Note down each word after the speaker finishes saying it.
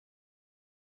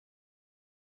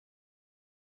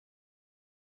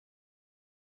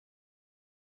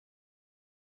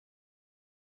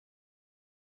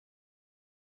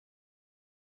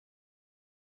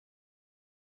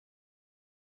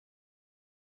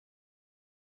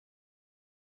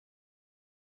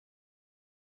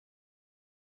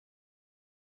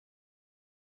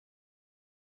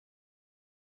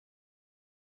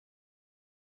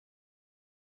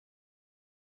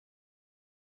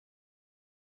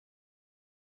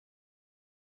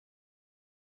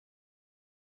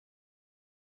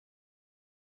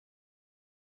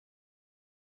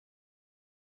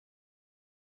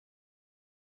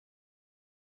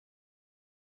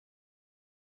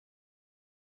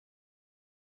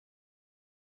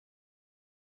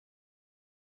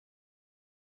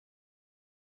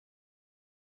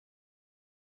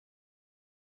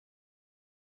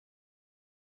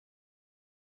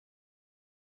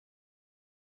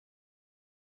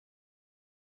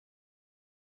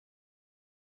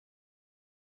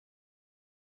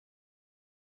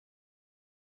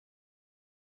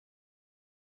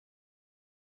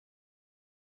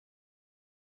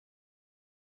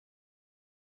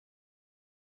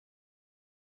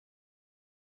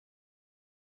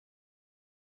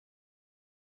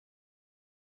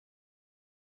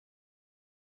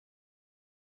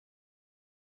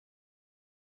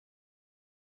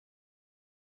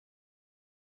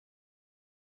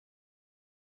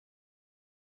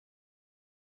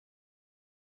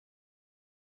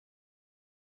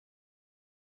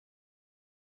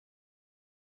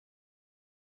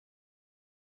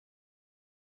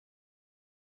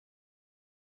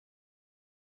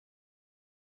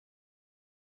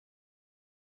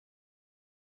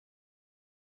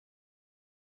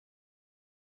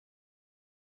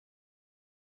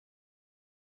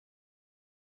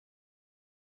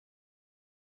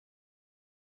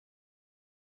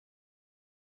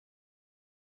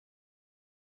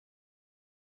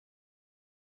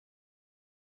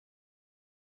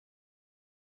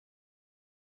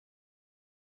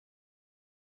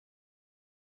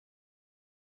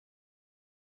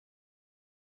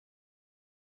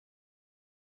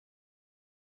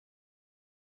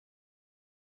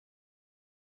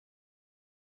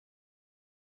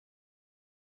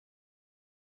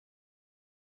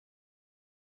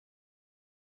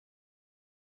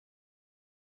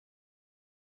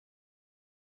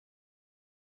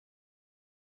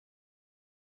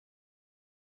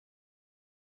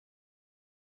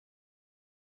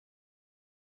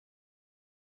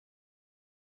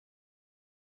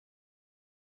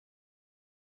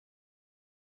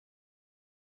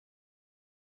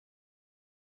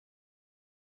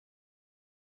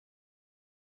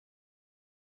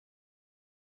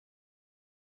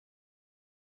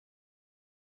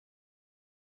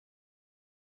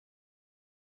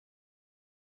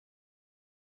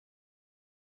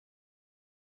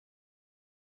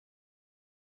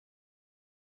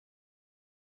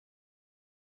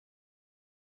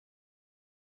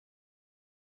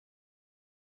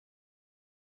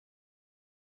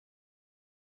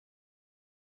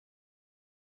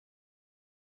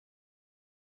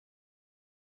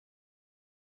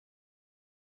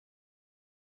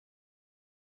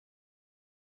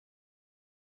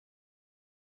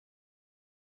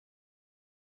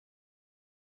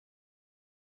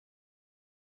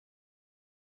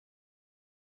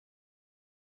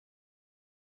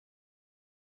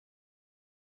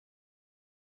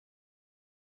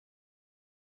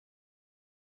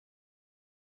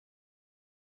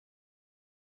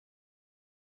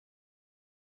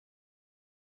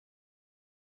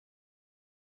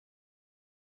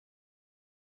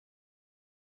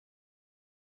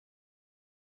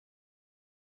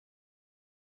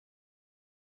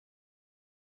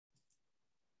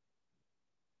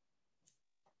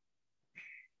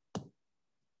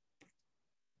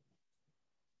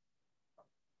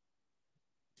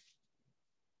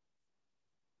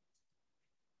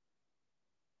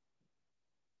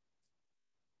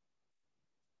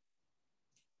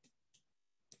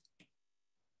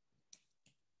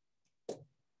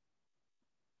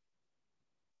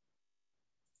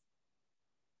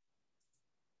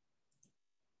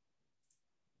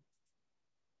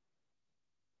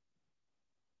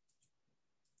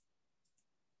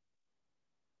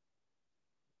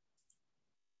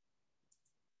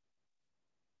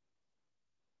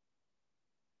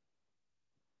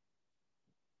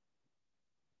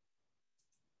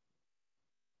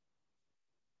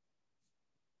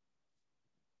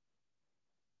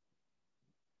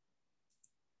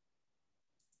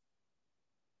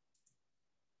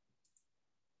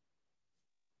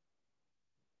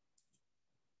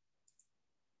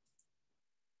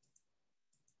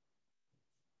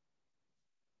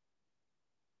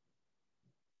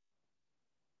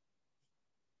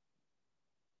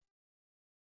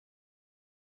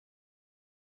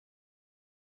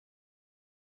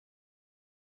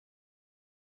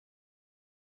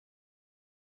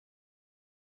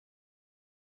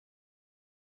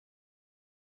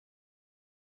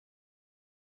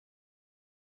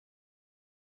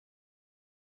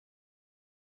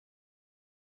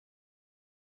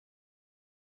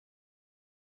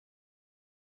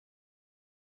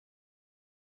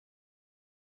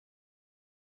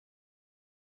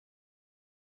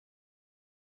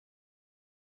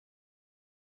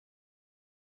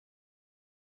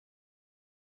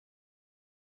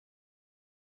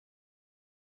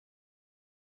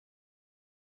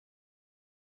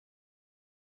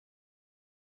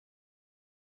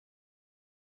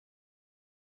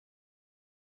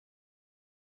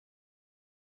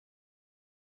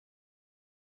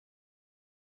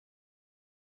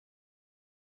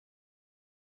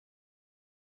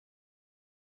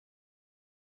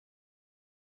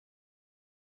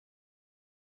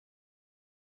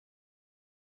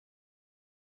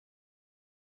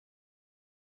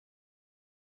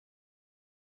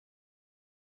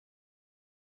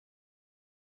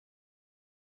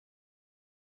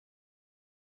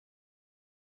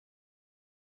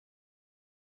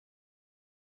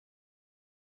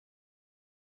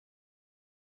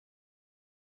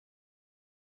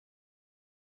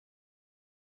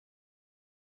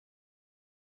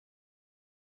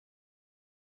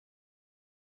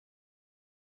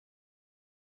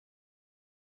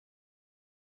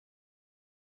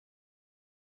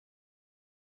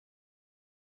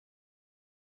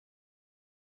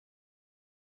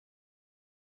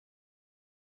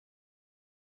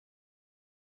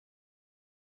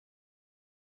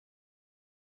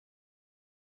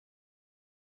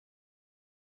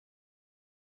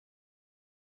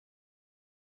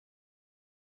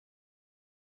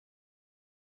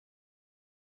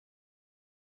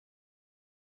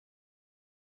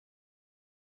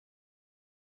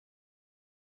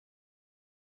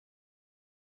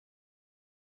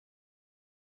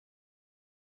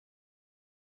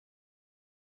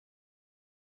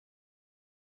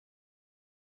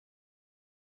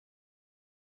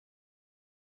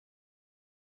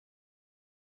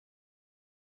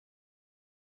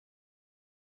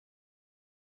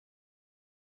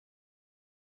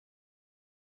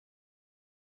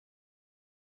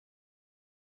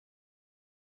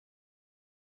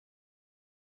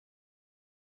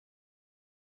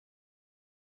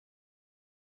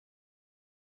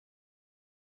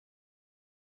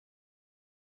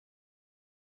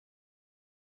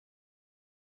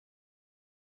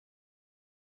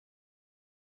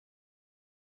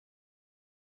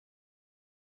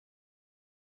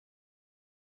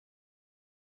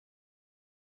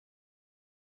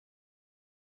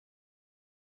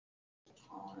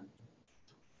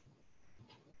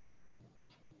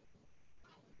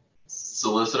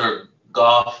Solicitor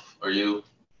Goff, are you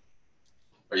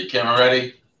camera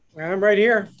ready? I'm right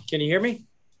here. Can you hear me?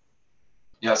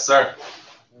 Yes, sir.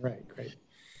 All right, great.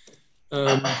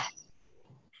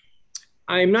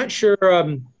 I'm not sure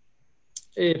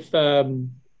if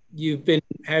you've been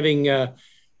having the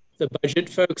budget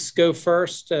folks go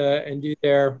first and do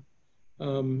their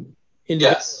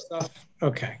individual stuff.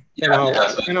 Okay, then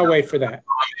I'll wait for that.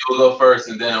 You'll go first,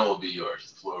 and then it will be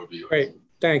yours. The floor will be yours. Great,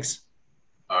 thanks.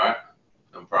 All right,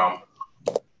 no problem.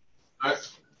 All right.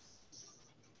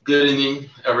 Good evening,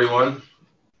 everyone.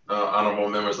 Honorable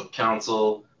members of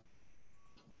council,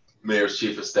 Mayor's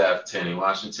Chief of Staff Tanny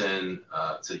Washington,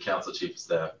 City Council Chief of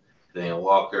Staff Daniel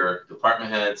Walker,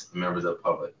 department heads, and members of the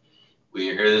public.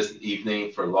 We are here this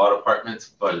evening for Law Department's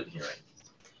budget hearing.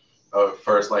 I would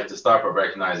first like to start by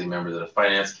recognizing members of the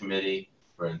Finance Committee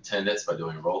for attendance by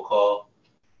doing a roll call.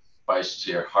 Vice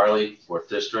Chair Harley, 4th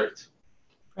District.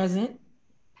 Present.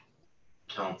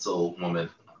 Councilwoman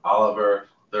Oliver,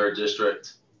 3rd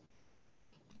District.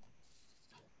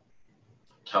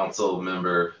 Council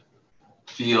Member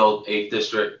Field, 8th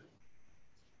District.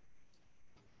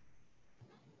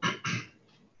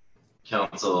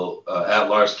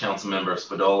 At-large Council Member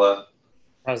Spadola.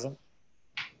 Present.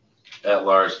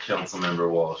 At-large Council Member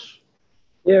Walsh.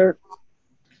 Here.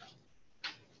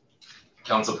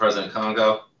 Council President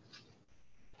Congo.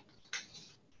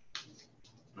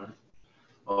 I'd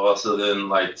also then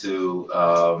like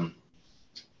to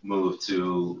move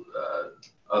to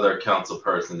other council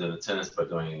persons in attendance by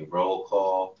doing a roll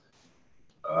call.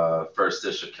 1st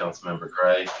District Councilmember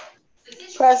Gray.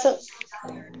 Present.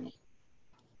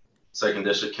 2nd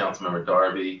District Councilmember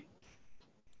Darby.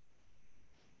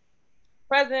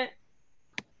 Present.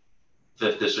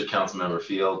 5th District Councilmember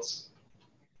Fields.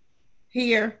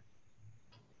 Here.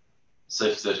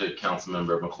 6th District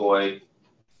Councilmember McCoy.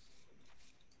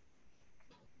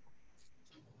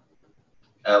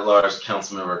 At-large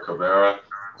Councilmember Cabrera.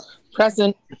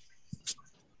 Present.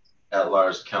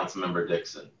 At-large Councilmember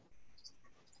Dixon.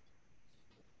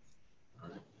 All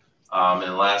right.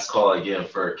 And last call again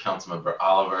for Councilmember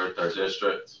Oliver, 3rd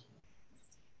District.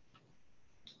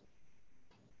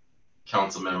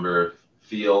 Councilmember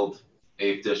Field,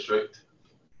 8th District.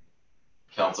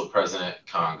 Council President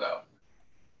Congo.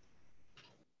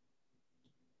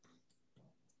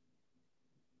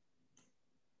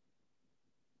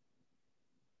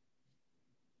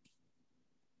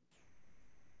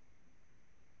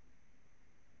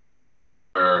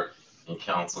 And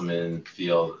Councilman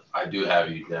Field, I do have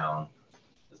you down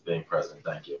as being present.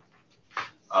 Thank you.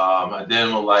 I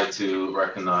then would like to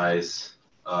recognize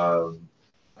Robert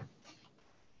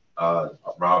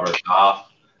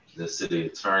Goff, the city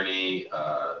attorney,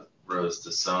 Rose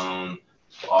DeSone,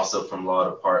 also from Law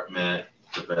Department,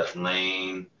 Dept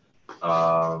Lane.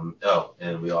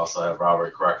 And we also have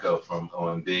Robert Greco from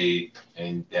OMB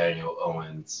and Daniel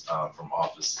Owens from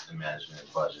Office and Management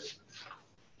and Budget.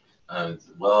 As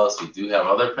well as we do have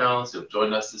other panelists who have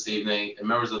joined us this evening and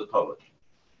members of the public.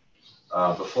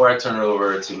 Before I turn it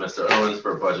over to Mr. Owens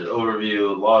for a budget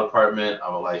overview, Law Department, I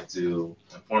would like to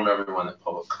inform everyone that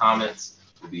public comments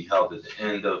will be held at the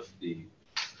end of the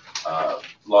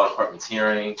Law Department's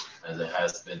hearing, as it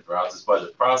has been throughout this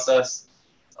budget process.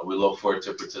 We look forward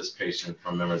to participation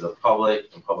from members of the public,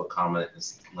 and public comment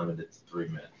is limited to 3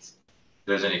 minutes. If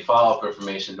there's any follow-up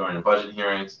information during the budget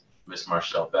hearings, Ms.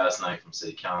 Marshall Basnight from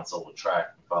City Council will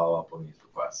track and follow up on these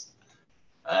requests.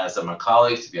 I ask my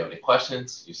colleagues, if you have any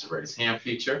questions, use the raise hand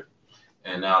feature.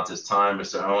 And now at this time,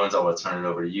 Mr. Owens, I will turn it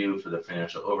over to you for the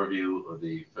financial overview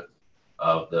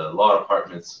of the Law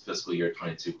Department's fiscal year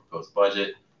 22 proposed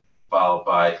budget, followed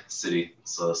by City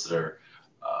Solicitor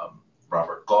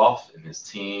Robert Goff and his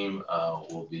team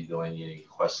will be doing a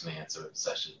question and answer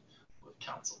session with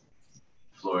council.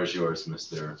 The floor is yours,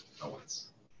 Mr. Owens.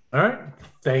 All right.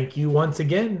 Thank you once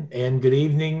again, and good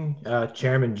evening,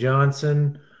 Chairman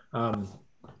Johnson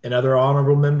and other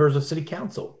honorable members of City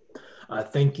Council.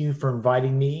 Thank you for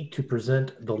inviting me to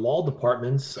present the Law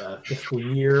Department's fiscal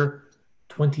year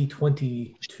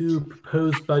 2022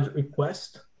 proposed budget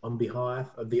request on behalf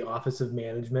of the Office of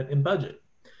Management and Budget.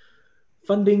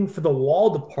 Funding for the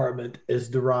Law Department is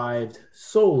derived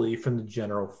solely from the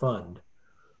general fund.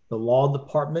 The Law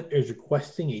Department is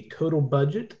requesting a total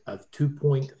budget of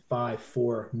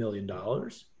 $2.54 million.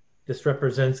 This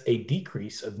represents a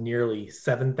decrease of nearly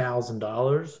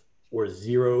 $7,000 or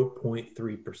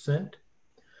 0.3%.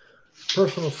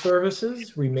 Personal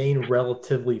services remain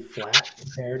relatively flat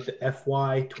compared to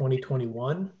FY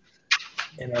 2021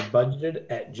 and are budgeted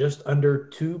at just under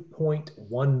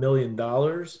 $2.1 million,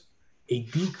 a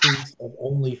decrease of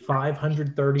only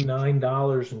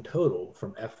 $539 in total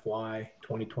from FY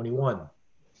 2021.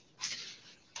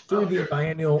 Through the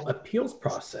biennial appeals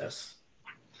process,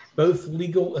 both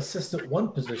legal assistant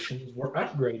 1 positions were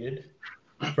upgraded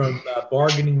from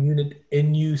bargaining unit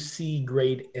NUC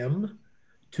grade M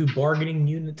to bargaining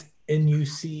unit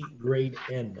NUC grade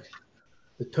N.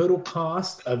 The total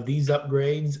cost of these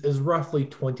upgrades is roughly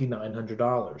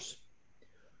 $2,900.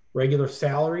 Regular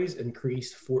salaries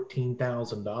increased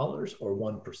 $14,000 or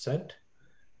 1%.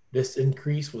 This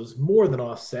increase was more than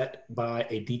offset by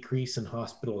a decrease in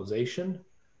hospitalization,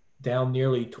 down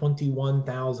nearly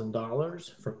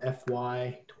 $21,000 from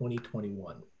FY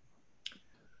 2021.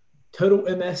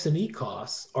 Total MS&E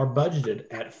costs are budgeted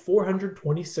at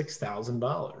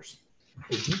 $426,000,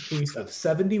 a decrease of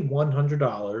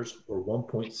 $7,100 or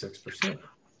 1.6%.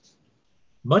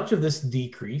 Much of this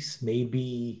decrease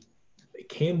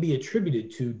can be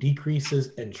attributed to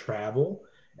decreases in travel,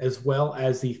 as well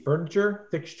as the furniture,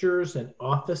 fixtures, and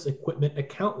office equipment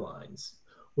account lines,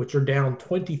 which are down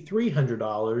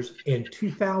 $2,300 and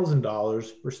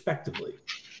 $2,000 respectively.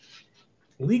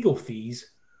 Legal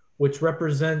fees, which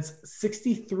represents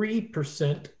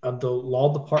 63% of the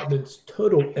law department's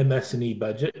total MS&E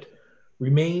budget,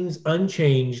 remains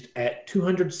unchanged at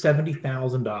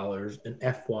 $270,000 in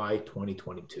FY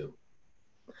 2022.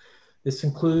 This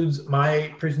concludes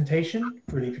my presentation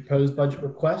for the proposed budget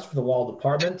request for the law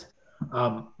department.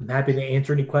 I'm happy to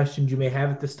answer any questions you may have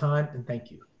at this time, and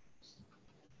thank you.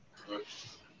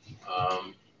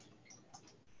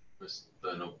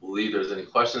 I don't believe there's any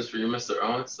questions for you, Mr.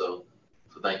 Owens, so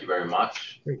thank you very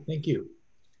much. Great, thank you.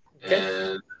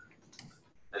 And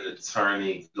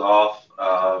Attorney Goff,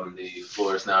 the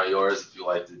floor is now yours if you'd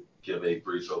like to give a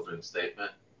brief opening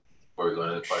statement before we go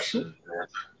into the question and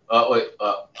answer.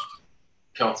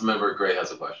 Councilmember Gray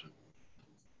has a question.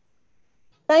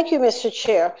 Thank you, Mr.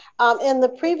 Chair. In the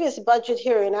previous budget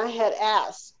hearing, I had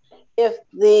asked if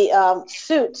the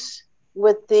suits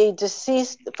with the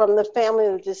deceased, from the family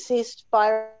of the deceased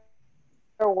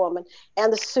firewoman,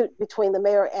 and the suit between the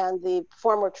mayor and the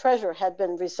former treasurer had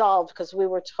been resolved, because we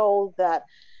were told that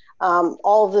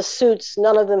all of the suits,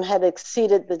 none of them had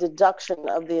exceeded the deduction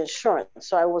of the insurance.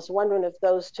 So I was wondering if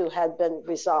those two had been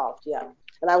resolved yet.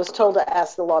 And I was told to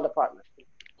ask the law department.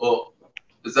 Well,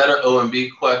 is that an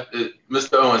OMB question?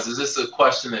 Mr. Owens, is this a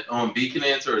question that OMB can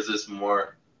answer, or is this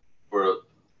more for?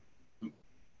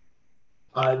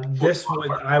 This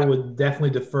one, I would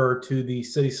definitely defer to the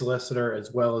city solicitor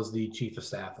as well as the chief of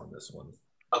staff on this one.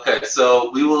 Okay, so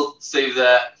we will save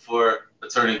that for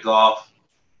Attorney Goff,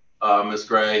 Ms.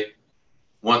 Gray,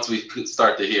 once we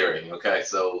start the hearing. Okay,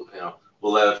 so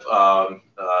we'll let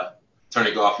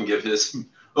Attorney Goff can give his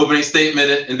opening statement,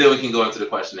 and then we can go into the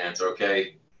question and answer.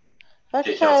 Okay.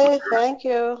 Okay, thank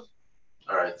you.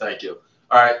 All right, thank you.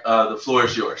 All right, the floor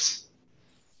is yours.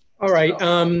 All right.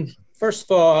 First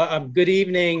of all, good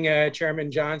evening,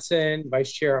 Chairman Johnson,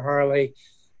 Vice Chair Harley,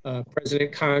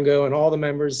 President Congo, and all the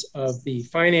members of the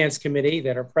Finance Committee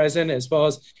that are present, as well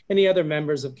as any other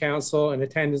members of council and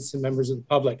attendants and members of the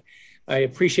public. I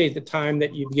appreciate the time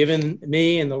that you've given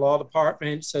me and the law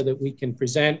department so that we can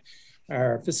present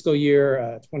our fiscal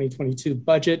year 2022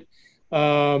 budget.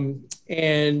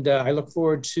 And I look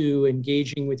forward to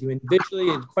engaging with you individually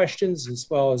in questions, as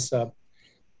well as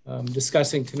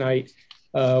discussing tonight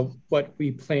what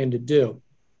we plan to do.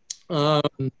 I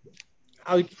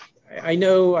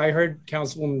know I heard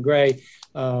Councilwoman Gray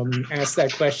ask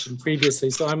that question previously,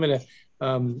 so I'm going to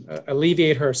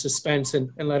alleviate her suspense and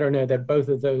let her know that both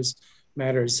of those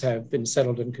matters have been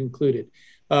settled and concluded.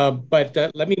 But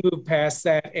let me move past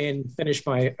that and finish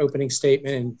my opening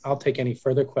statement, and I'll take any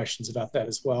further questions about that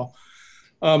as well.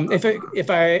 If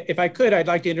I could, I'd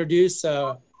like to introduce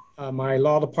my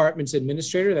law department's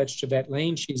administrator. That's Dept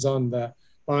Lane. She's on the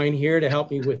line here to help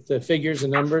me with the figures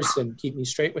and numbers and keep me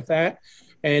straight with that.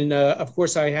 And of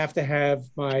course, I have to have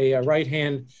my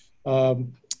right-hand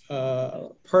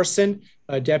person,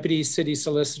 Deputy City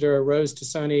Solicitor Rose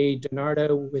Tassoni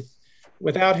DiNardo,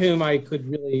 without whom I could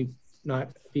really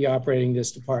not be operating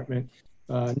this department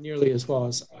nearly as well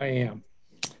as I am.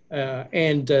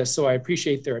 So I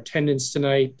appreciate their attendance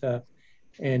tonight,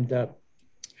 and I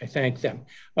thank them.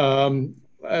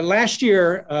 Last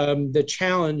year, the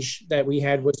challenge that we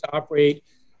had was to operate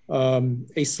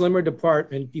a slimmer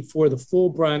department before the full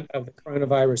brunt of the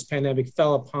coronavirus pandemic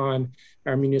fell upon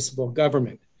our municipal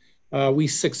government. We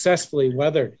successfully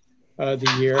weathered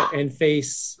the year and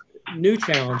face new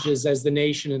challenges as the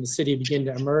nation and the city begin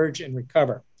to emerge and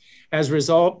recover. As a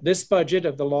result, this budget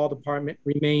of the law department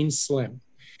remains slim.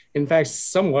 In fact,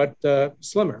 somewhat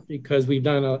slimmer, because we've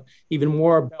done even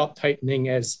more belt tightening,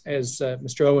 as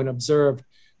Mr. Owen observed,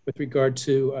 with regard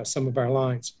to some of our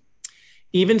lines.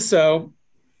 Even so,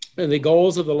 the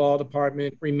goals of the law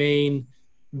department remain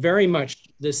very much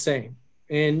the same,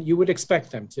 and you would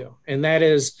expect them to, and that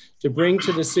is to bring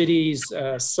to the city's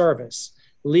service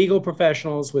legal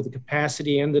professionals with the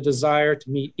capacity and the desire to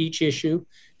meet each issue,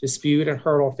 dispute, and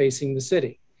hurdle facing the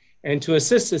city, and to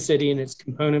assist the city in its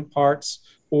component parts,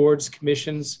 boards,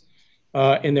 commissions,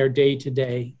 in their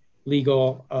day-to-day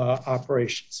legal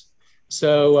operations.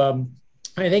 So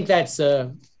I think that's,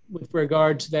 with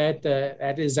regard to that,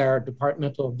 that is our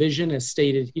departmental vision as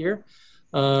stated here.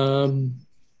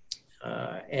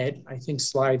 Ed, I think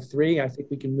slide 3, I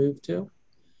think we can move to.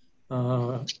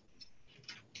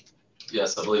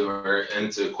 Yes, I believe we're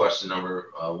into question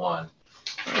number 1. All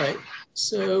right,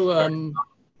 so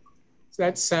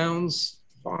that sounds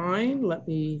fine. Let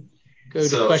me go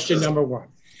to question number 1.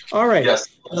 All right. Yes.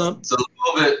 So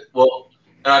COVID, well,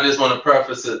 and I just want to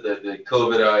preface it that the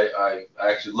COVID, I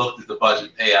actually looked at the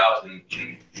budget payout and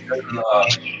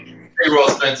payroll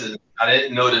expenses. I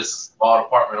didn't notice law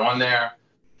department on there.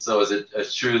 So is it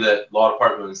true that law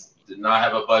departments did not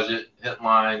have a budget hit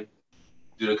line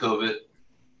due to COVID?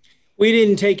 We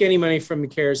didn't take any money from the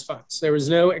CARES funds. There was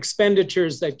no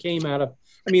expenditures that came out of,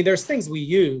 I mean, there's things we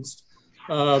used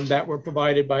that were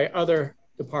provided by other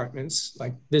departments,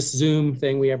 like this Zoom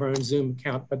thing. We have our own Zoom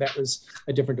account, but that was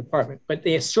a different department. But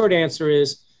the short answer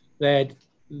is that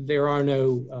there are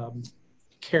no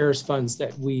CARES funds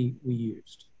that we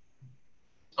used.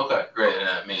 Okay, great. And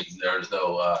that means there's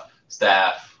no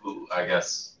staff who, I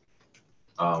guess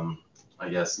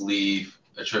leave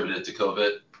attributed to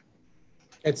COVID.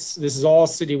 This is all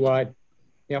citywide.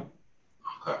 Yep.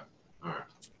 Okay. All right.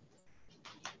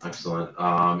 Excellent.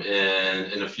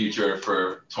 And in the future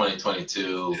for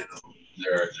 2022,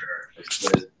 there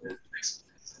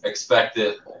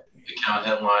expected account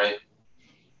headline.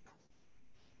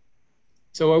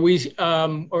 So are we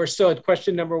or still at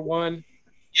question number 1?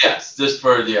 Yes, just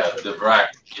for the VRAC,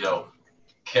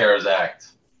 CARES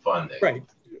Act funding. Right.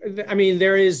 I mean,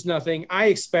 there is nothing. I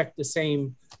expect the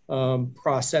same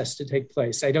process to take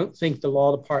place. I don't think the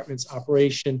law department's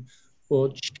operation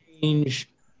will change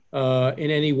in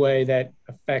any way that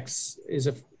affects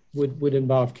would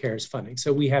involve CARES funding.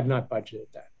 So we have not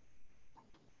budgeted that.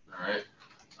 All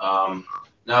right.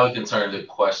 Now we can turn to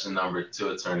question number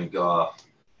 2, Attorney Goff.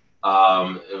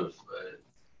 If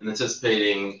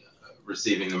anticipating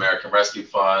receiving the American Rescue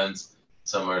Funds,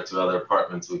 similar to other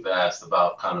departments, we've asked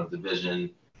about kind of the vision,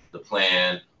 the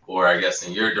plan, or I guess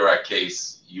in your direct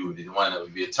case, you would be the one that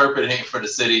would be interpreting for the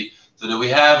city. So do we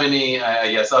have any,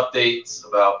 I guess, updates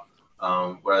about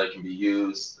where it can be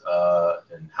used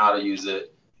and how to use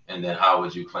it? And then how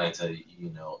would you plan to,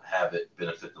 have it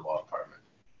benefit the law department?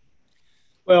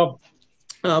 Well,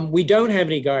 we don't have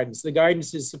any guidance. The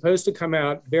guidance is supposed to come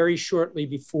out very shortly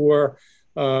before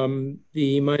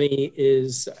the money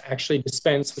is actually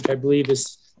dispensed, which I believe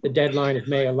is the deadline of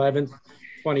May 11th,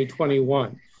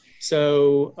 2021.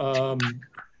 So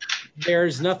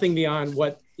there's nothing beyond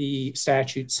what the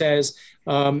statute says.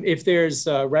 If there's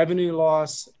revenue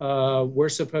loss, we're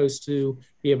supposed to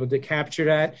be able to capture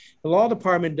that. The law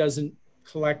department doesn't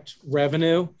collect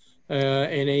revenue in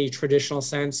any traditional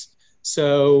sense,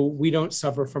 so we don't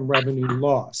suffer from revenue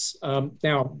loss.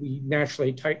 Now, we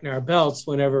naturally tighten our belts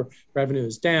whenever revenue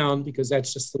is down, because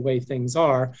that's just the way things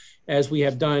are, as we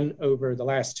have done over the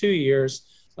last 2 years,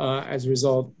 as a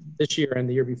result, this year and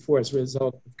the year before, as a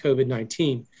result of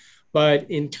COVID-19.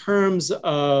 But in terms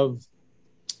of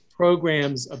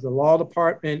programs of the law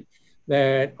department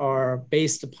that are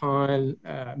based upon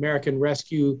American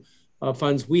Rescue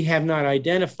Funds, we have not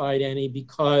identified any,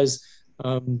 because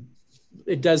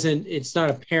it's not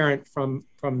apparent from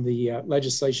the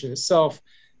legislation itself,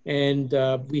 and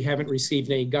we haven't received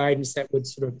any guidance that would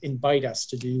sort of invite us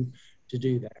to do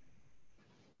that.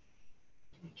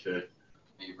 Okay.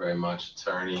 Thank you very much,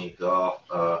 Attorney Goff.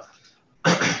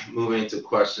 Moving to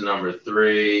question number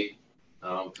 3,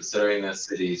 considering the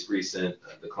city's recent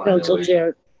decline. Council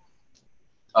Chair.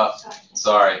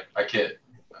 Sorry, I can't.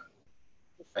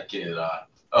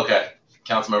 Okay,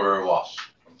 Councilmember Walsh.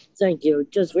 Thank you.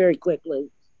 Just very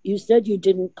quickly, you said you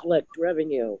didn't collect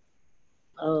revenue.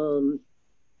 And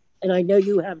I know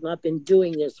you have not been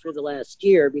doing this for the last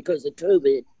year because of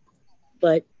COVID,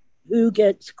 but who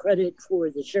gets credit for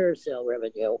the sheriff's sale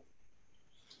revenue?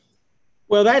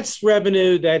 Well, that's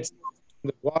revenue that's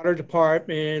the water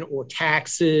department, or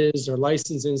taxes, or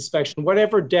license inspection,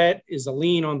 whatever debt is a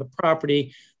lien on the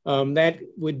property, that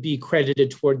would be credited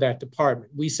toward that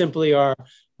department. We simply are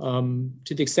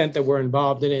to the extent that we're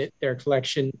involved in it, their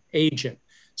collection agent.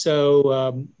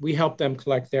 So we help them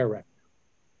collect their rent.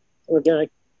 Okay.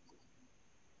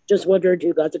 Just wondered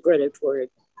who got the credit for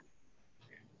it.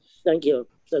 Thank you.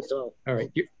 That's all. All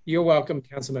right. You're welcome,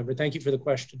 council member. Thank you for the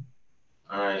question.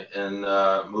 All right. And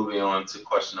moving on to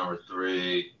question number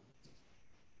 3,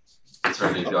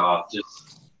 Attorney Goff,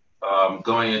 just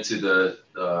going into the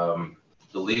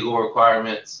legal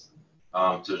requirements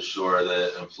to ensure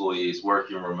that employees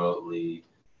working remotely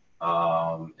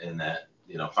and that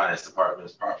finance department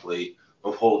is properly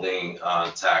withholding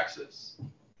taxes.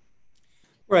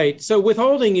 Right. So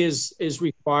withholding is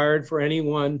required for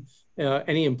anyone,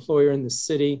 any employer in the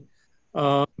city.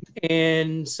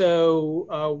 And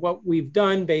so what we've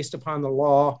done based upon the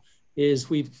law is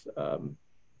we've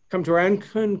come to our own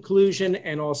conclusion,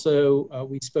 and also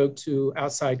we spoke to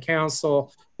outside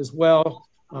counsel as well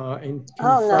and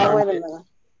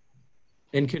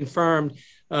confirmed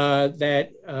that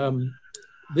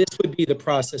this would be the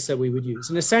process that we would use.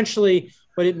 And essentially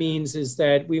what it means is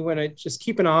that we want to just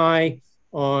keep an eye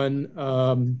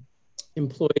on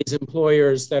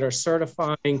employers that are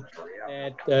certifying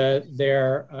that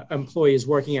their employee is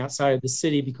working outside of the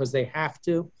city because they have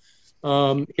to.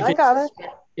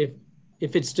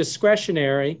 If it's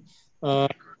discretionary, and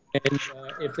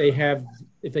if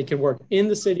they can work in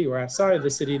the city or outside of the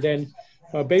city, then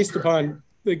based upon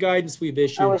the guidance we've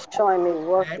issued,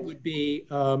 that would be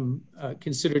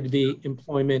considered to be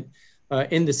employment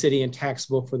in the city and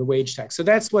taxable for the wage tax. So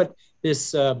that's what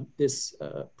this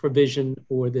provision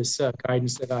or this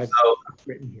guidance that I've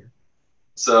written here.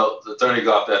 So, Attorney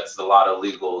Goff, that's a lot of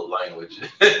legal language.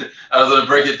 I was going to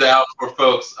break it down for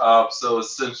folks. So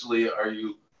essentially, are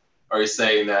you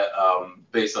saying that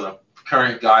based on a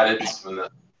current guidance from the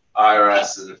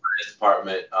IRS and the Finance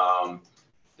Department,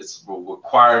 it's a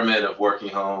requirement of working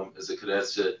home as a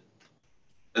condition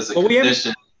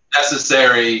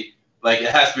necessary, like it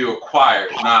has to be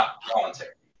required, not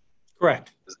voluntary?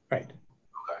 Correct. Right.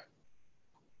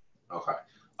 Okay.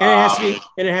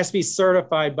 And it has to be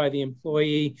certified by the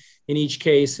employee in each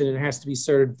case, and it has to be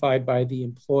certified by the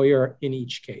employer in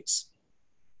each case.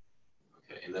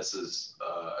 Okay, and this is,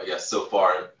 I guess, so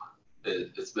far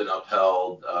it's been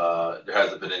upheld. There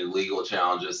hasn't been any legal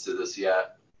challenges to this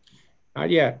yet?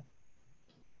 Not yet.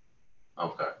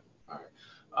 Okay, all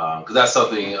right. Because that's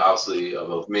something, obviously,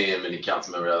 both me and many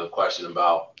council members have a question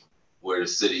about where the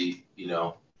city,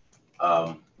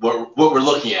 what we're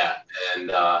looking at.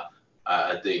 And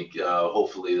I think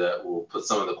hopefully that will put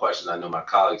some of the questions I know my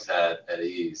colleagues had at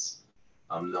ease,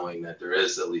 knowing that there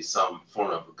is at least some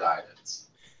form of guidance.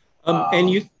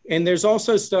 And there's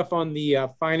also stuff on the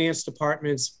finance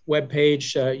department's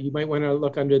webpage. You might want to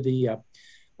look under the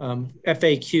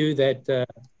FAQ that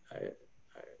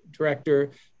Director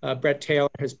Brett Taylor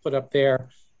has put up there.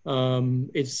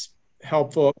 It's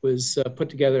helpful. It was put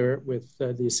together with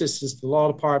the assistance of the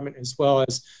law department as well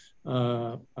as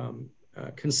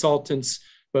consultants,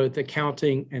 both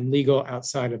accounting and legal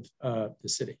outside of the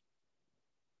city.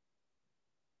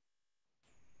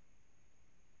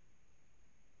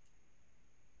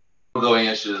 Going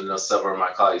into several of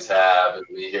my colleagues have, and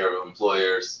we hear of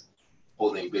employers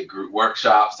holding big group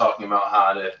workshops talking about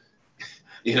how to,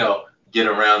 get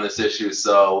around this issue.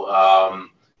 So,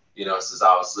 this is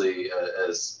obviously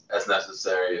as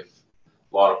necessary. If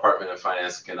law department and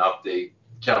finance can update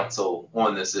council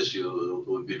on this issue, it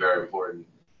would be very important.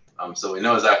 So we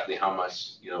know exactly how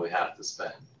much, we have to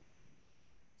spend.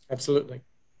 Absolutely.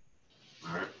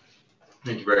 All right.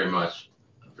 Thank you very much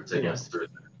for taking us through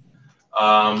that.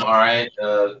 All right.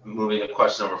 Moving to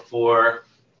question number 4.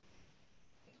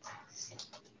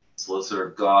 Solicitor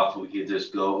Goff, we could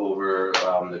just go over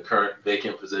the current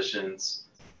vacant positions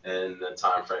and the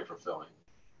time frame for filling.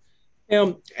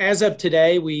 As of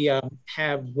today, we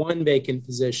have 1 vacant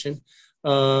position,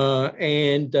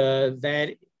 and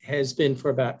that has been for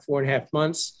about 4.5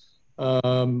 months.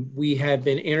 We have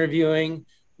been interviewing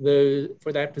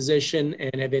for that position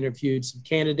and have interviewed some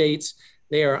candidates.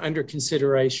 They are under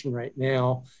consideration right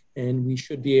now, and we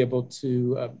should be able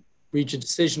to reach a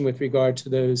decision with regard to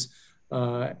those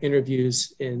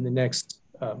interviews in the next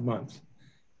month.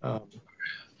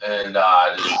 And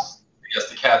I guess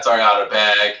the cat's are out of the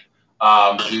bag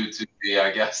due to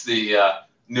the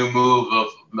new move of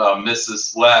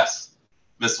Miss West.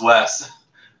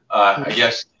 I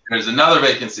guess there's another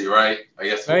vacancy, right? I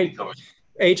guess right.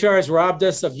 HR has robbed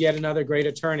us of yet another great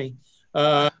attorney.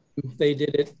 They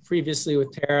did it previously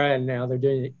with Tara, and now they're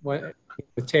doing it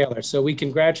with Taylor. So we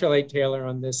congratulate Taylor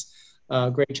on this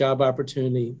great job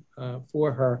opportunity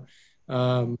for her.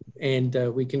 And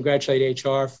we congratulate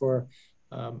HR for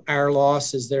our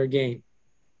loss is their gain.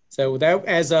 So that,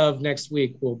 as of next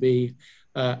week, will be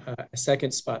a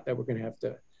second spot that we're going to have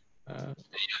to. And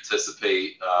you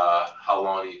anticipate how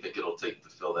long do you think it'll take to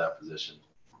fill that position?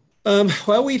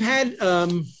 Well, we've had,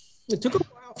 it took a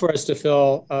while for us to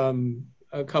fill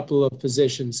a couple of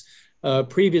positions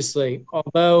previously,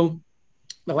 although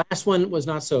the last one was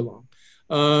not so long.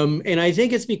 And I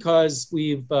think it's because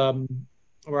we've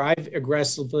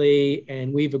aggressively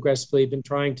been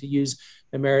trying to use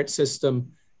the merit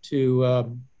system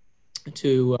to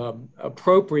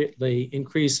appropriately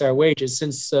increase our wages,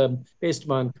 since based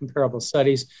upon comparable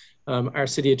studies, our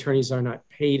city attorneys are not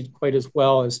paid quite as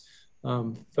well as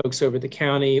folks over the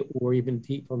county or even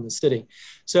people in the city.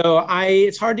 So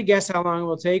it's hard to guess how long it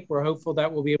will take. We're hopeful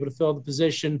that we'll be able to fill the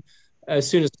position as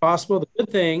soon as possible. The good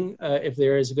thing, if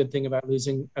there is a good thing about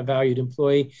losing a valued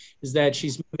employee, is that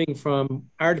she's moving from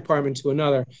our department to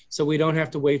another, so we don't have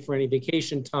to wait for any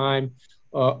vacation time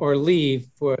or leave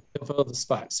to fill the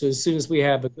spot. So as soon as we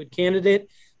have a good candidate,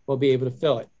 we'll be able to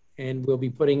fill it, and we'll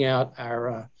be putting out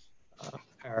our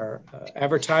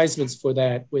advertisements for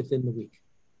that within the week.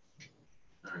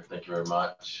 All right, thank you very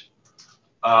much.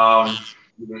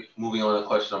 Moving on to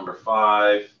question number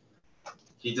 5.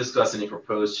 Can you discuss any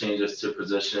proposed changes to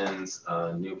positions,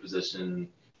 new position,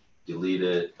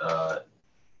 deleted,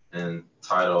 and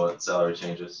title and salary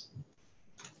changes?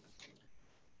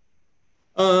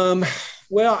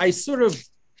 Well, I sort of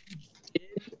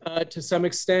did to some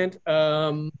extent.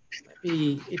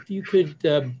 If you could,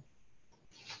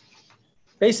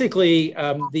 basically,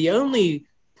 the only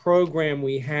program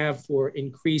we have for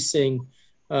increasing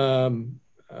the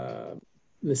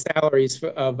salaries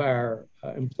of our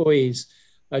employees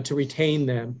to retain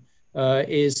them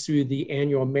is through the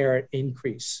annual merit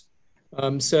increase.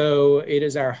 So it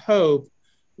is our hope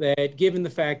that, given the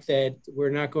fact that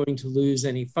we're not going to lose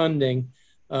any funding,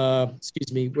 we're not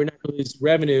going to lose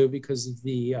revenue because of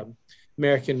the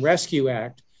American Rescue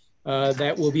Act,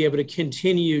 that we'll be able to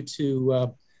continue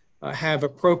to have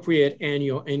appropriate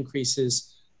annual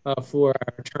increases for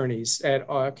our attorneys that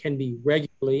can be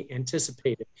regularly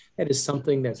anticipated. That is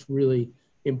something that's really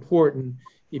important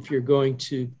if you're going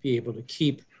to be able to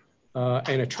keep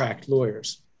and attract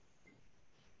lawyers.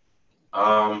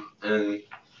 And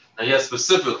I guess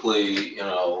specifically,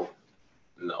 all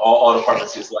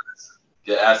departments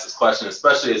get asked this question,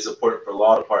 especially it's important for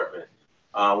law department.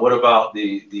 What about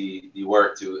the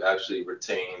work to actually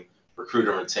recruit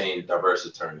and retain diverse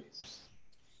attorneys?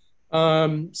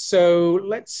 So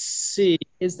let's see,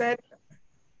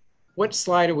 what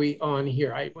slide are we on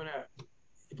here?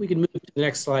 If we can move to the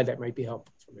next slide, that might be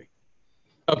helpful for me.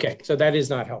 Okay, so that is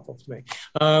not helpful to me.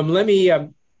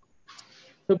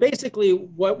 So basically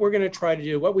what we're gonna try to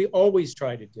do, what we always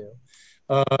try to do,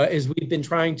 is we've been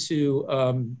trying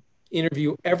to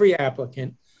interview every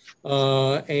applicant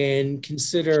and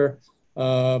consider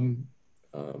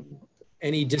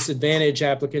any disadvantaged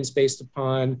applicants based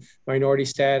upon minority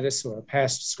status or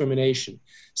past discrimination.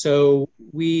 So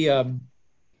we have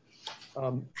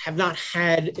not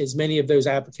had as many of those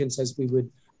applicants as we would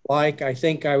like. I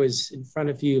think I was in front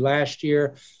of you last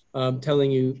year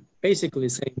telling you basically the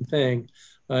same thing,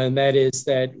 and that is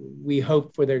that we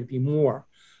hope for there to be more.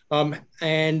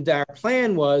 And our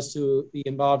plan was to be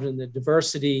involved in the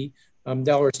diversity,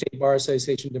 Delaware State Bar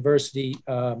Association diversity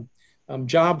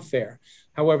job fair.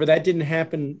 However, that didn't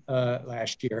happen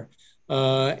last year.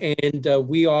 And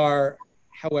we are,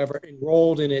 however,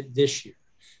 enrolled in it this year.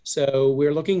 So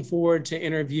we're looking forward to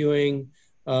interviewing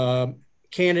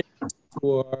candidates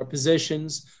for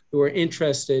positions who are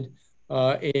interested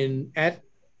at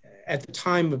the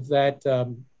time of that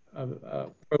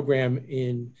program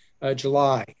in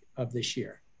July of this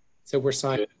year. So we're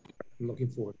signing, I'm looking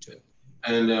forward to it.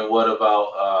 And then what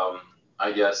about,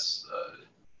 I guess,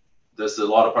 does the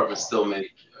law department still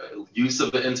make use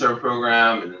of the intern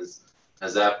program, and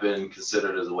has that been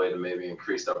considered as a way to maybe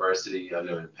increase diversity? I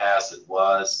know in the past it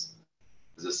was.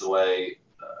 Is this a way,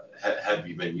 have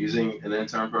you been using an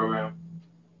intern program?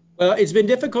 Well, it's been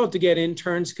difficult to get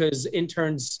interns because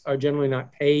interns are generally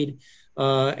not paid.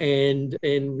 And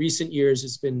in recent years,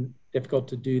 it's been difficult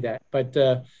to do that. But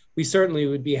we certainly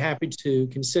would be happy to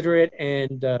consider it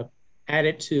and add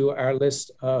it to our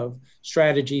list of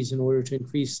strategies in order to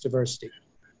increase diversity.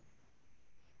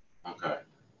 Okay.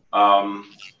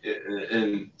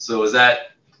 And so is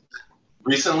that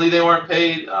recently they weren't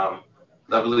paid? I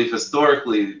believe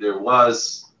historically there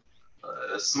was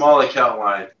a small account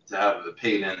line to have a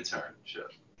paid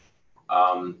internship.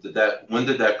 When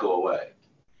did that go away?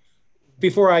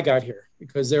 Before I got here,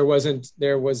 because there was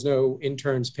no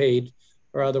interns paid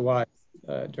or otherwise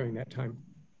during that time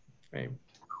frame.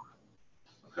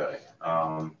 Okay.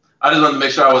 I just wanted to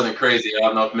make sure I wasn't crazy. I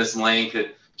don't know if Miss Lane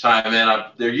could chime in.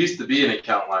 There used to be an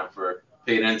account line for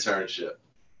paid internship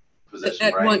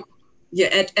position, right?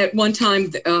 At one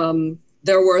time,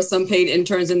 there were some paid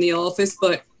interns in the office,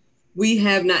 but we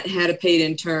have not had a paid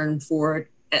intern for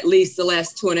at least the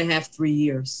last 2.5, 3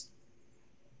 years.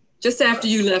 Just after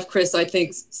you left, Chris, I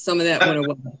think some of that went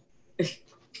away.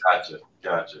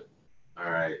 Gotcha. All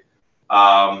right.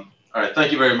 All right.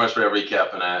 Thank you very much for that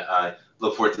recap, and I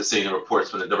look forward to seeing the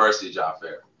reports from the diversity job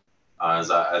fair.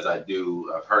 As I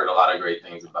do, I've heard a lot of great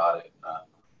things about it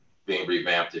being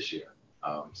revamped this year.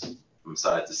 So I'm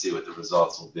excited to see what the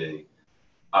results will be.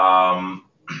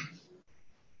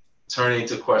 Turning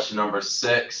to question number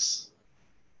 6,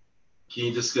 can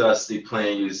you discuss the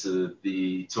planned use of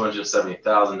the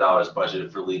 $270,000 budgeted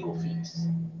for legal fees?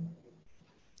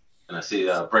 And I see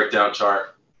a breakdown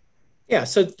chart. Yeah,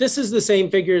 so this is the same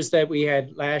figures that we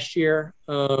had last year.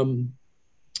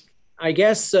 I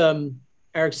guess our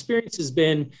experience has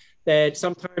been that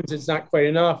sometimes it's not quite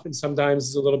enough and sometimes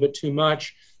it's a little bit too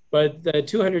much, but the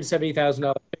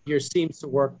 $270,000 figure seems to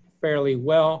work fairly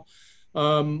well.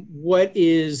 What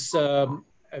is a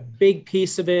big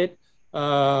piece of it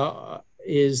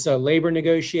is labor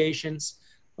negotiations.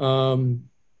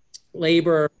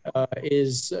 Labor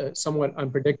is somewhat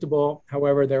unpredictable.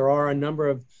 However, there are a number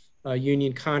of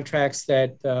union contracts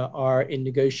that are in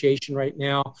negotiation right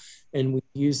now, and we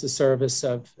use the service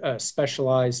of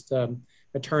specialized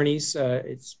attorneys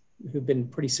who've been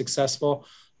pretty successful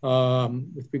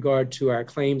with regard to our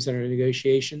claims and our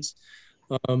negotiations.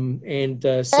 Adam,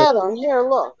 here,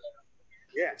 look.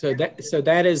 Yeah. So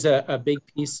that is a big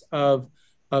piece of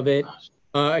it.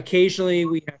 Occasionally,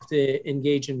 we have to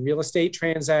engage in real estate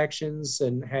transactions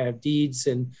and have deeds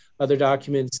and other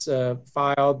documents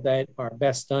filed that are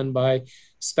best done by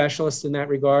specialists in that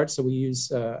regard. So we use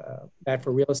that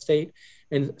for real estate.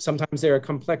 And sometimes there are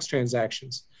complex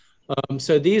transactions.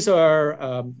 So these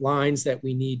are lines that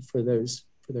we need for those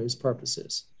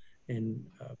purposes. And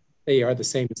they are the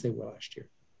same as they were last year.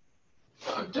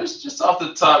 Just off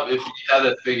the top, if you had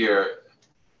a figure,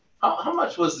 how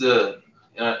much was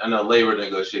I know labor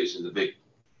negotiations a big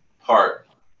part.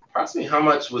 Approximately how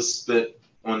much was spent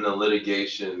on the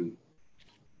litigation,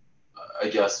 I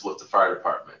guess, with the fire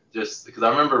department? Just because I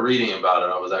remember reading about it,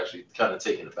 I was actually kind of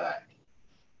taken aback.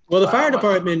 Well, the fire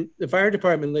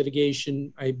department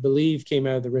litigation, I believe, came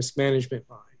out of the risk management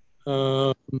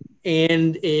line,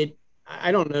 and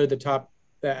I don't know the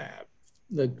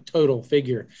total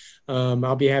figure.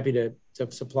 I'll be happy to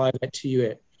supply that to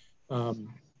you.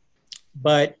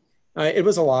 But it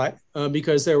was a lot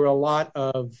because there were a lot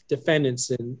of defendants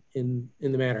in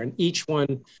the matter, and each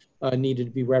one needed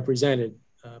to be represented.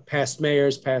 Past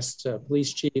mayors, past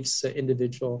police chiefs,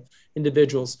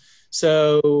 individuals. So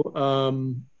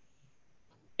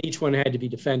each one had to be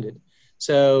defended.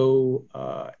 So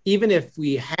even if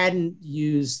we hadn't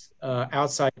used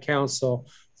outside counsel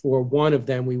for one of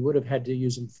them, we would have had to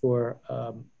use them for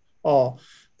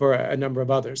a number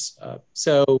of others.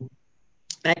 So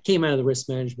that came out of the risk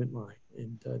management line.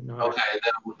 And okay,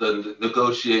 then the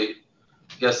negotiate,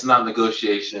 I guess not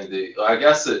negotiation.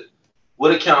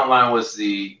 What account line was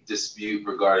the dispute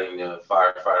regarding the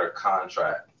firefighter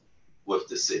contract with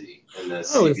the city and the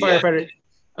CBA? The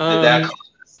firefighter.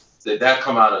 Did that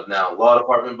come out of now law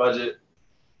department budget?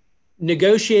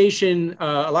 Negotiation,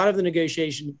 a lot of the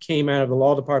negotiation came out of the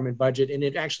law department budget, and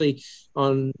it actually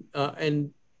and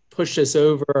pushed us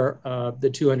over the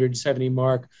 270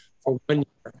 mark for 1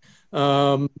 year.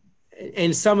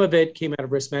 And some of it came out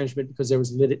of risk management because there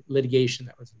was litigation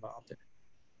that was involved in it.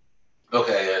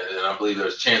 Okay, and I believe there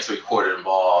was chancery court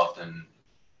involved and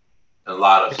a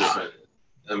lot of different.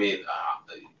 I mean,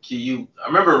 I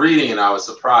remember reading and I was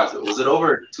surprised. Was it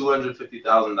over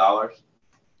 $250,000?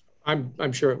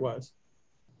 I'm sure it was.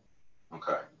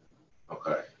 Okay.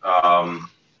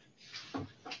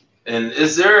 And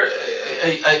is there?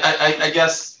 I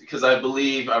guess because I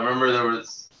remember there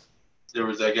was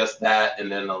I guess that,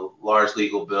 and then a large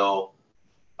legal bill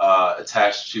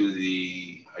attached to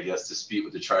the dispute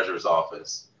with the treasurer's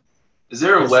office. Is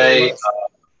there a way?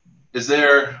 Is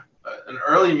there an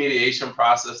early mediation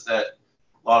process that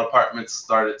law departments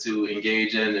started to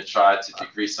engage in to try to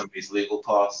decrease some of these legal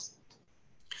costs?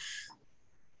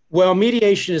 Well,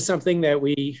 mediation is something that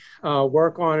we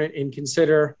work on and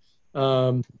consider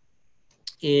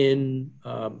in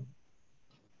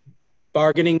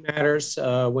bargaining matters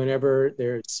whenever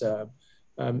there's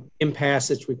impasse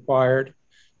that's required.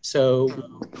 So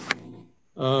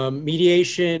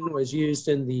mediation was used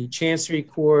in the Chancery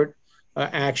Court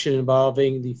action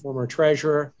involving the former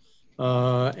treasurer,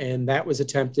 and that was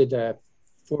attempted.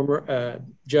 Former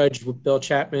Judge Bill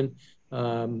Chapman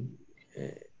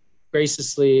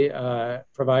graciously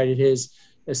provided his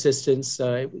assistance.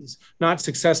 It was not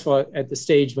successful at the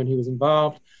stage when he was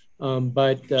involved,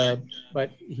 but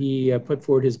he put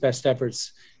forward his best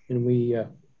efforts, and we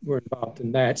were involved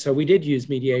in that. So we did use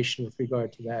mediation with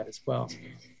regard to that as well.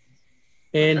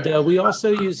 And we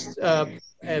also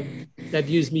have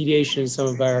used mediation in some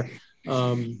of our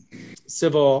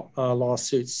civil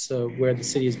lawsuits where the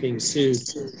city is being sued.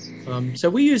 So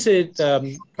we use it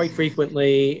quite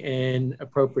frequently and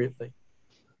appropriately.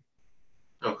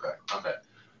 Okay.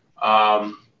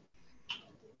 I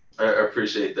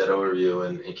appreciate that overview.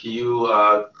 And can you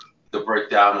the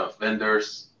breakdown of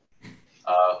vendors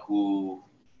who,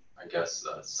 I guess,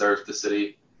 serve the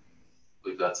city? I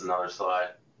believe that's another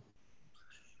slide.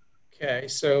 Okay,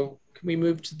 so can we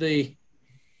move to the,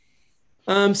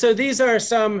 so these are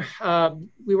some,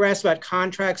 we were asked about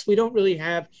contracts. We don't really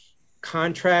have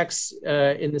contracts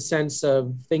in the sense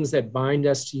of things that bind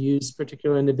us to use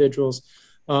particular individuals.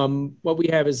 What we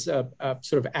have is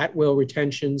sort of at-will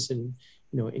retentions and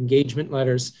engagement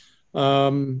letters.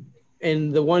 And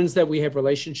the ones that we have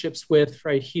relationships with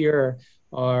right here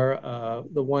are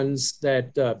the ones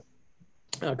that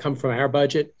come from our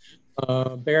budget.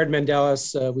 Baird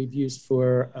Mendelis we've used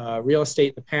for real estate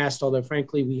in the past, although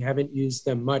frankly we haven't used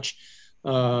them much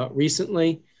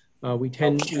recently. We've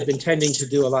been tending to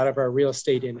do a lot of our real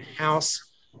estate in-house.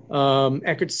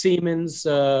 Eckert Siemens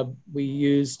we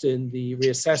used in the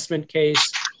reassessment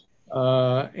case,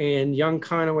 and Young,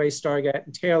 Conaway, Stargate,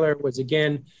 and Taylor was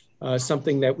again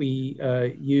something that we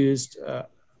used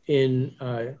in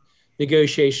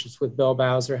negotiations with Bill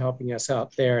Bowser, helping us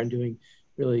out there and doing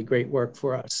really great work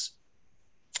for us.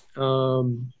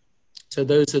 So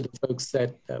those are the folks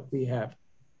that we have.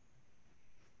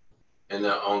 And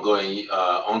the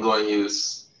ongoing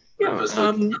use. Yeah,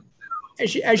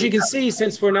 as you can see,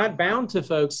 since we're not bound to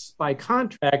folks by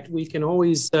contract, we can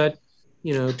always turn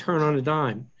on a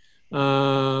dime.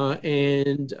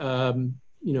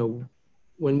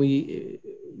 When we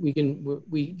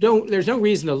don't, there's no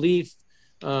reason to leave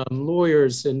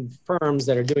lawyers and firms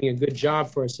that are doing a good job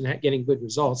for us and getting good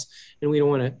results, and we don't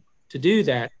want to do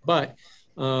that. But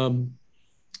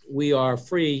we are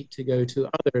free to go to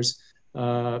others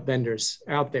vendors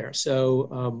out there.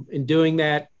 So in doing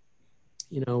that,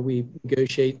 we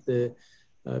negotiate the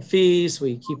fees,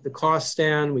 we keep the costs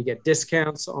down, we get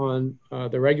discounts on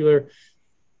the regular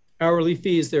hourly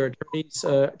fees their attorneys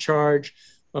charge.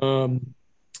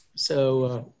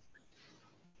 So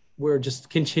we're just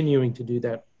continuing to do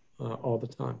that all the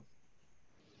time.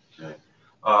 Okay.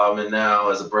 And now,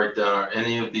 as a breakdown, are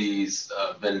any of these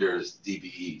vendors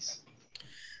DBEs?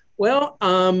 Well,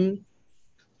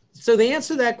 so the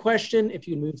answer to that question, if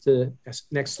you move to the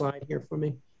next slide here for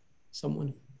me,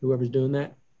 whoever's doing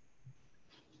that.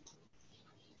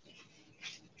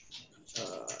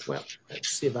 Well, let's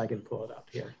see if I can pull it up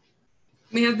here.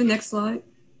 Can we have the next slide?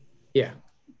 Yeah.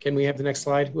 Can we have the next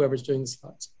slide? Whoever's doing the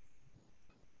slides.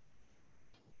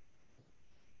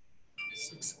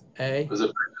 6A. Was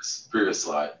it previous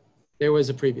slide? There was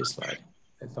a previous slide.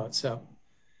 I thought so.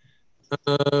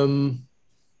 And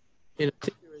I think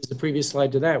there was a previous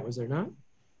slide to that, was there not?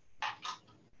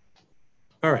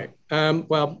 All right.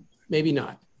 Well, maybe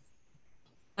not.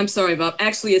 I'm sorry, Bob.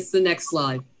 Actually, it's the next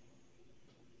slide.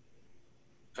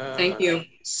 Thank you.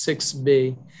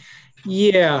 6B.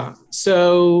 Yeah.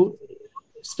 So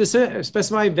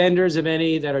specify vendors, if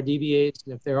any, that are DBAs,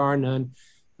 and if there are none,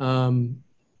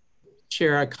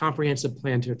 share a comprehensive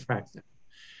plan to attract them.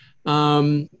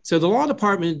 So the law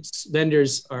department's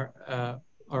vendors are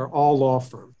all law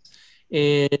firms.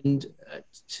 And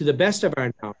to the best of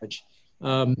our knowledge,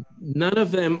 none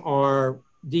of them are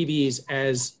DBAs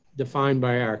as defined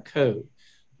by our code.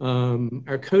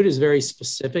 Our code is very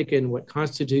specific in what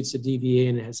constitutes a DBA,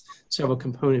 and it has several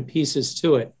component pieces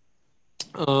to it.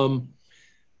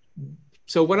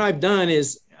 So what I've done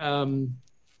is I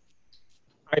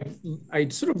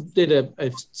sort of did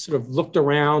I sort of looked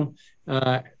around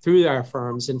through our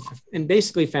firms and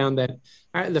basically found that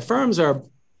the firms are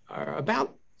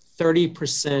about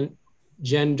 30%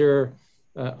 gender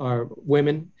are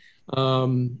women.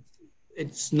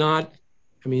 It's not,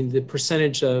 I mean, the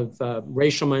percentage of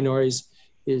racial minorities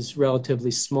is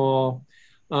relatively small.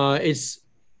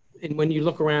 And when you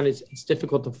look around, it's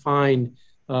difficult to find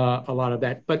a lot of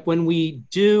that. But when we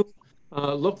do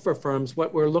look for firms,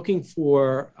 what we're looking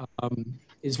for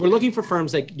is we're looking for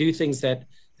firms that do things that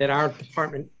our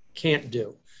department can't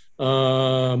do,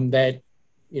 that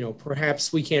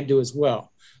perhaps we can't do as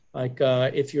well. Like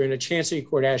if you're in a chancery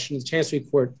court action, the chancery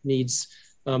court needs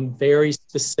very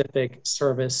specific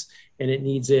service, and it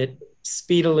needs it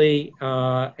speedily,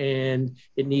 and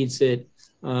it needs it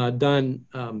done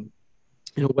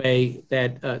in a way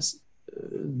that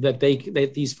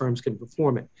that these firms can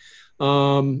perform it.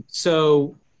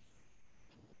 So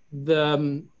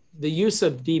the use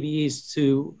of DBEs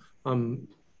to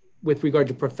with regard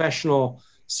to professional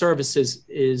services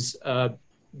is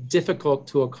difficult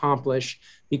to accomplish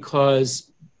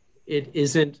because it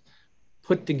isn't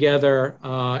put together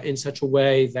in such a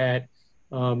way that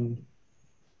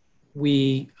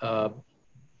we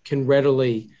can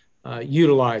readily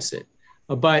utilize it.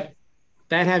 But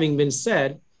that having been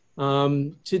said,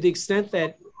 to the extent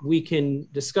that we can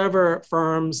discover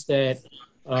firms that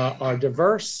are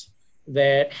diverse,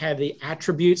 that have the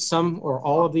attributes, some or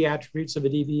all of the attributes of a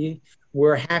DBE,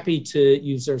 we're happy to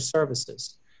use their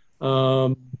services.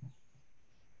 I'm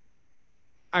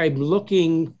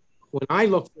looking, when I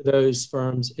look for those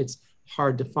firms, it's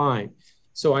hard to find.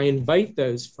 So I invite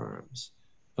those firms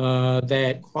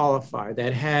that qualify,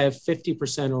 that have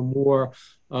 50% or more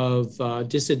of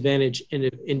disadvantaged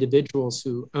individuals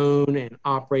who own and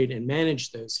operate and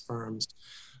manage those firms,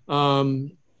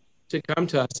 to come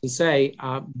to us and say,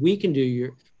 we can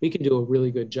do a really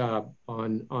good job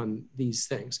on these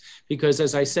things. Because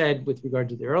as I said, with regard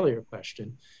to the earlier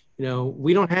question,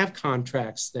 we don't have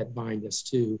contracts that bind us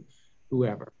to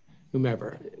whomever.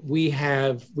 We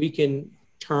can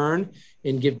turn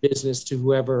and give business to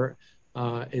whoever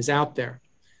is out there.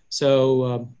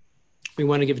 So we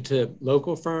want to give it to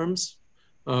local firms.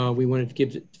 We want to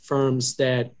give it to firms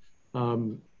that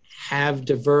have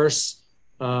diverse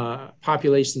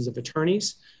populations of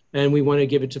attorneys, and we want to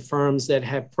give it to firms that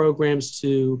have programs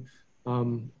to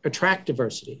attract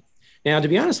diversity. Now, to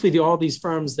be honest with you, all these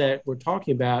firms that we're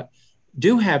talking about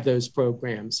do have those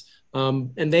programs,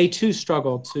 and they too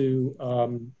struggle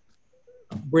to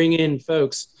bring in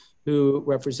folks who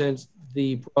represent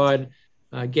the broad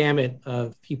gamut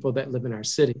of people that live in our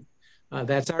city.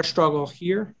 That's our struggle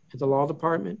here at the law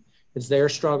department. It's their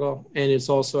struggle, and it's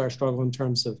also our struggle in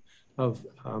terms of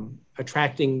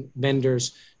attracting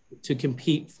vendors to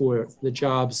compete for the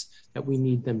jobs that we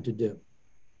need them to do.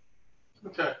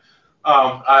 Okay.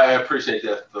 I appreciate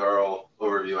that thorough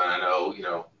overview, and I know,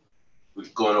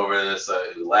 we've gone over this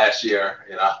last year,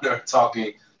 they're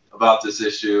talking about this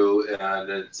issue, and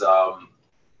it's, I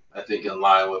think, in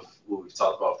line with what we've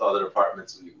talked about with other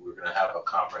departments. We're going to have a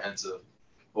comprehensive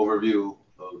overview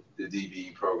of the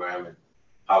DBE program and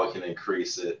how we can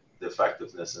increase the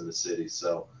effectiveness in the city.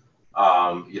 So,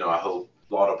 I hope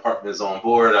law department is on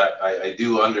board. I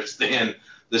do understand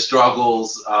the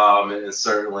struggles, and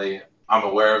certainly I'm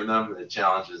aware of them. The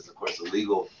challenges, of course, the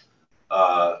legal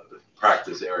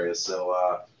practice area.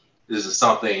 So this is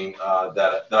something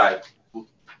that I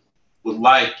would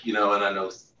like, and I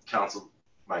know council,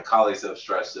 my colleagues have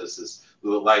stressed this, is we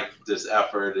would like this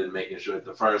effort in making sure that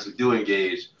the firms we do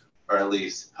engage are at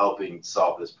least helping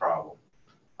solve this problem.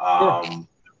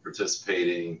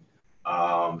 Participating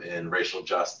in racial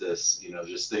justice,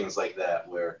 just things like that,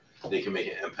 where they can make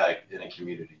an impact in a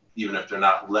community, even if they're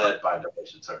not led by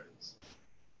diverse attorneys.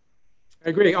 I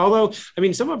agree. Although,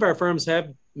 some of our firms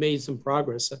have made some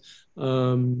progress.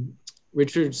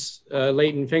 Richards,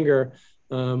 Leighton Finger,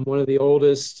 one of the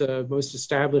oldest, most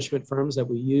establishment firms that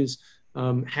we use,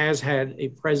 has had a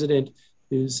president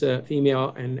who's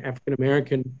female and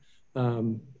African-American,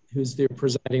 who's their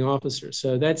presiding officer.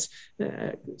 So that's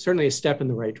certainly a step in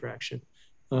the right direction.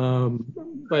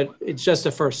 But it's just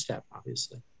a first step,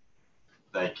 obviously.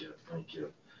 Thank you.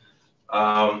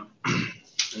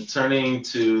 And turning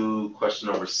to question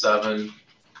number 7,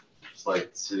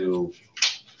 can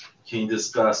you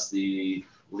discuss the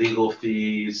legal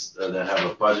fees that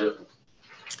have a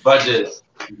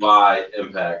budget-wide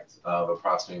impact of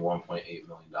approximately $1.8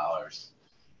 million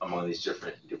among these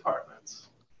different departments?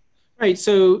 Right.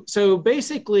 So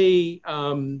basically,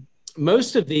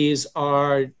 most of these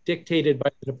are dictated by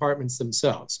the departments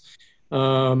themselves.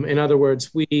 In other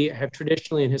words, we have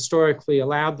traditionally and historically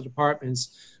allowed the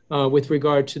departments, with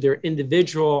regard to their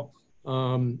individual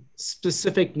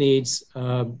specific needs,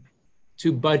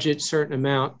 to budget certain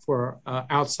amount for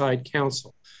outside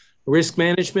counsel. Risk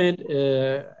management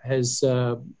has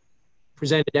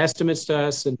presented estimates to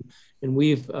us, and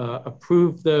we've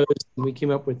approved those. And we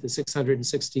came up with the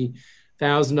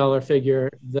 $660,000 figure.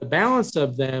 The balance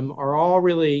of them are all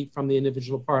really from the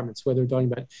individual departments, whether we're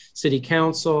talking about city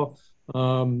council.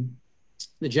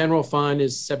 The general fund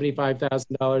is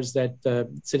 $75,000 that the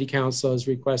city council has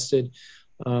requested.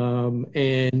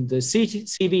 And the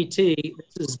CVT,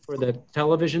 this is for the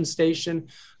television station.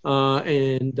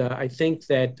 And I think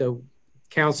that the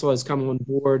council has come on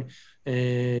board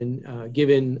and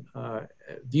given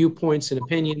viewpoints and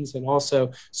opinions, and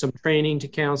also some training to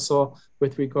council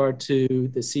with regard to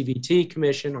the CVT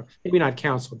Commission, or maybe not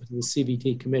council, but the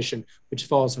CVT Commission, which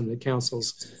falls under the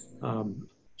council's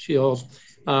shield.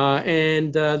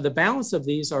 The balance of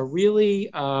these are really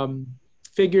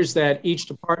figures that each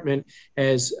department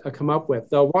has come up with.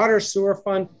 The Water Sewer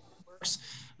Fund works.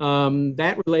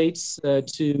 That relates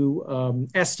to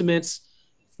estimates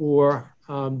for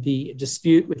the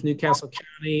dispute with Newcastle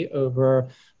County over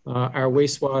our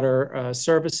wastewater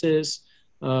services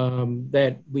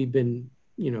that we've been,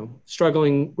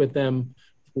 struggling with them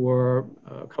for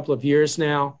a couple of years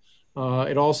now.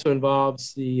 It also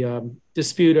involves the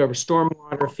dispute over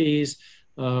stormwater fees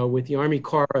with the Army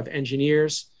Corps of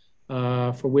Engineers,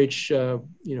 for which,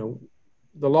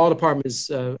 the law department is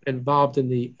involved in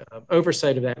the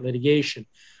oversight of that litigation.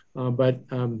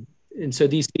 And so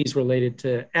these fees related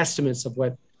to estimates of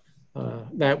what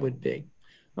that would be.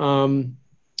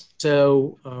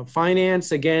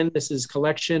 Finance, again, this is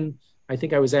collection. I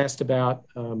think I was asked about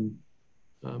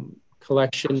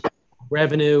collection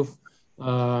revenue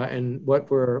and what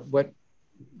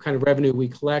kind of revenue we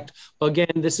collect. Well,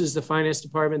 again, this is the finance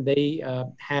department. They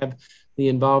have the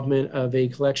involvement of a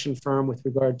collection firm with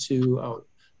regard to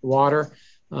water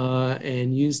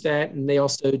and use that. And they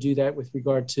also do that with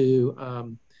regard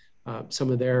to some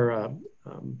of their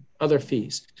other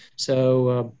fees.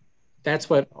 So that's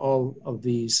what all of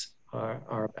these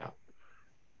are about.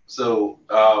 So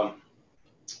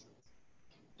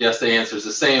yes, the answer is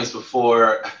the same as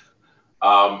before.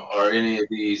 Are any of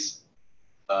these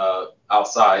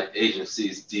outside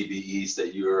agencies, DBEs,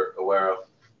 that you're aware of?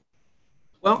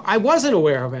 Well, I wasn't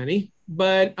aware of any,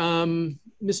 but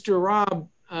Mr. Robb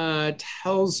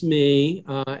tells me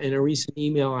in a recent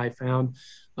email I found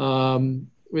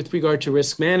with regard to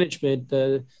risk management,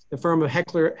 the firm of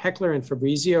Heckler and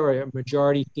Fabrizio are a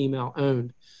majority female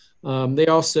owned. They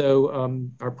also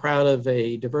are proud of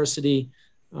a diversity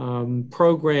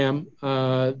program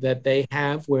that they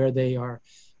have where they are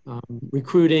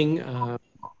recruiting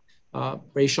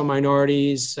racial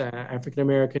minorities,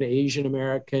 African-American,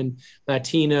 Asian-American,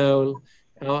 Latino,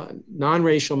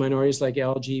 non-racial minorities like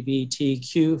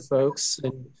LGBTQ folks.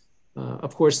 And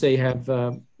of course, they have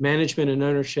management and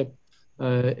ownership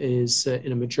is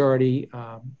in a majority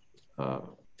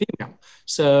female.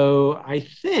 So I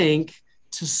think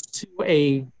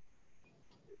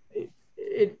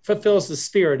it fulfills the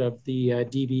spirit of the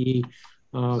DBE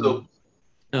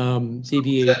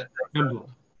DBE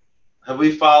emblem.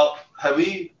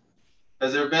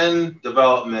 Has there been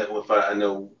development with, I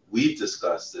know we've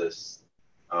discussed this,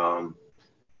 about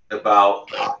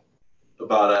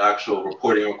an actual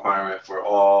reporting requirement for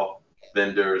all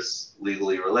vendors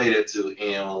legally related to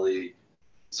annually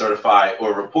certify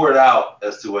or report out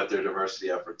as to what their diversity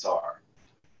efforts are?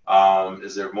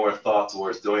 Is there more thought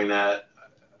towards doing that?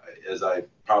 As I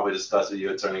probably discussed with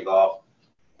you, Attorney Goff,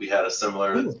 we had a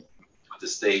similar with the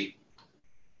state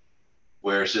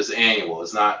where it's just annual.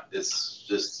 It's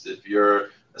just if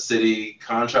you're a city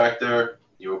contractor,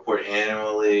 you report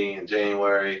annually in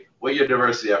January what your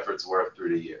diversity efforts were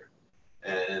through the year.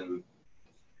 And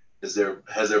has there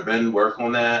been work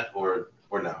on that or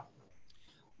no?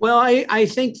 Well, I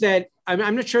think that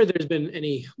I'm not sure there's been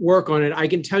any work on it. I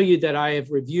can tell you that I have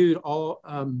reviewed all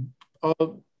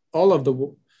of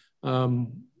the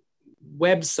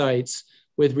websites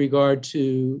with regard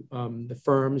to the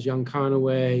firms, Young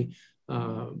Conaway,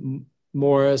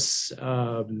 Morris,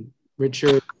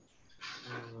 Richard,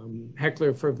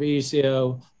 Heckler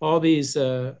Fabrizio, all these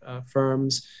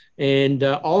firms, and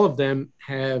all of them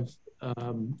have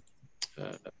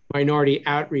minority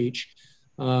outreach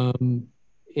and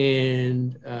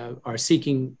are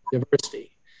seeking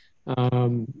diversity.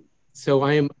 So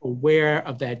I am aware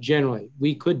of that generally.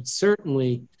 We could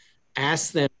certainly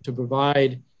ask them to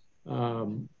provide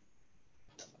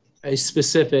a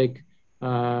specific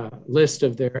list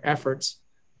of their efforts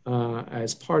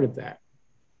as part of that.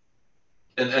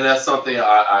 And that's something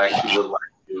I actually would like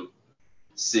to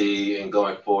see in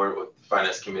going forward with the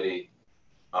Finance Committee,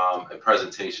 a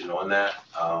presentation on that.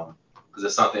 Because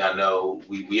it's something I know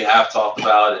we have talked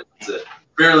about. It's a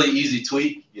fairly easy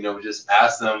tweak. We just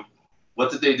ask them,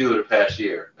 what did they do the past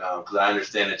year? Because I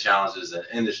understand the challenges in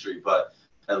industry, but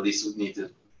at least we need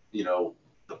to,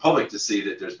 the public to see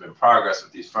that there's been progress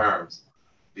with these firms,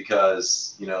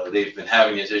 because, they've been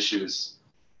having these issues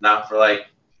not for like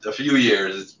a few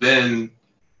years.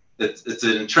 It's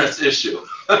an entrenched issue,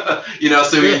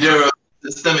 so when you're a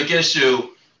systemic issue,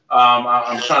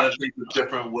 I'm trying to think of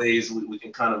different ways we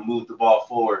can kind of move the ball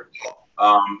forward.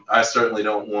 I certainly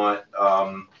don't want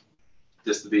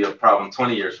this to be a problem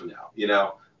 20 years from now.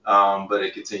 but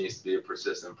it continues to be a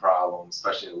persistent problem,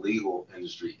 especially in the legal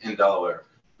industry in Delaware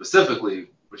specifically,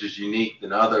 which is unique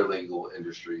than other legal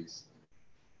industries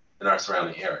in our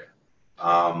surrounding area.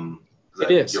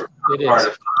 It is. Your It part is.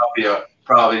 of Philadelphia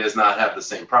probably does not have the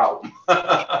same problem.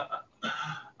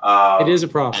 It is a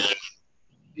problem.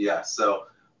 Yeah, so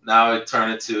now I turn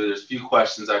it to, there's a few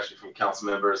questions actually from council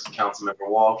members. Councilmember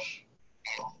Walsh.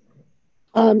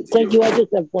 Thank you. I just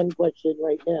have one question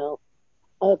right now.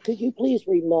 Could you please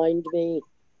remind me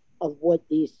of what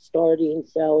the starting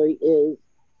salary is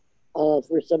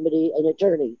for somebody, an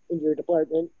attorney in your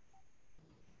department?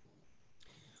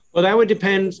 Well, that would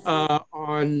depend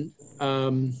on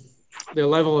their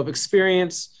level of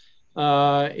experience.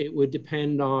 It would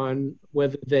depend on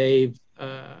whether they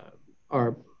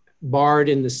are barred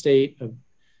in the state of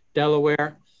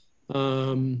Delaware. But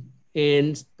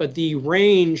the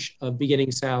range of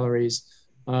beginning salaries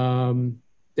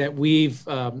that we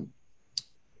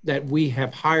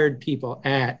have hired people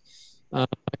at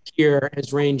here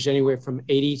has ranged anywhere from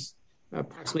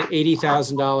approximately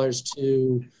 $80,000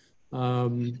 to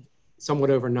somewhat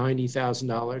over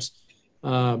 $90,000,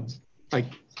 like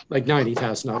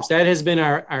 $90,000. That has been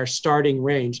our starting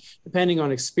range, depending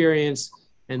on experience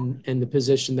and the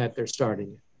position that they're starting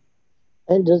in.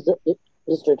 And does it,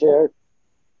 Mr. Chair?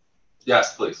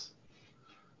 Yes, please.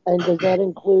 And does that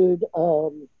include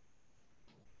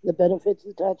the benefits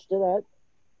attached to that?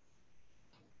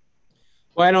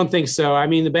 Well, I don't think so. I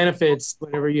mean, the benefits,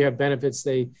 whenever you have benefits,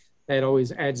 that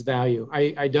always adds value.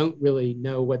 I don't really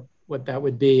know what that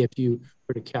would be if you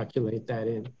were to calculate that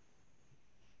in.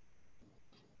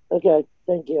 Okay,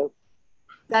 thank you.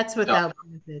 That's without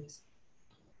benefits.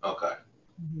 Okay.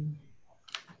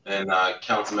 And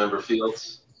Councilmember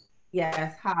Fields.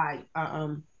 Yes. Hi.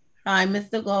 Hi,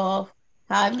 Mr. Goff.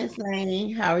 Hi, Miss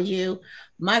Laney. How are you?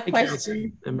 My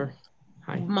question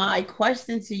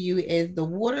to you is the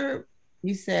water.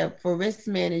 You said for risk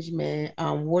management,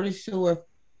 water sewer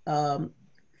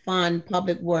fund,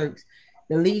 public works,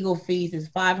 the legal fees is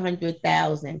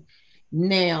 $500,000.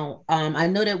 Now, I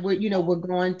know that we're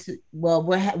going to, well,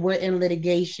 we're in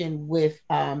litigation with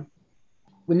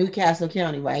Newcastle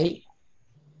County, right?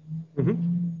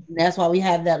 Mm-hmm. That's why we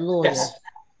have that lawyer. Yes.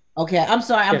 Okay, I'm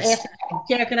sorry. I'm yes. asking.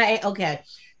 Chair, can I? Okay.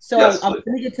 So yes, let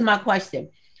me get to my question.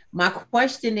 My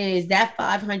question is that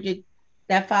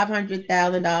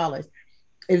 $500,000.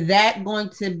 Is that going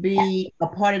to be a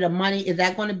part of the money? Is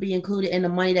that going to be included in the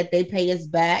money that they pay us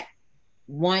back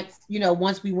once we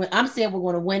win? I'm saying we're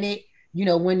going to win it,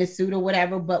 win the suit or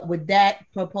whatever. But with that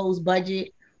proposed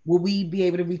budget, will we be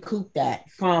able to recoup that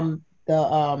from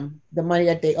the money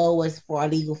that they owe us for our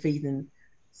legal fees and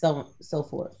so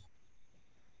forth?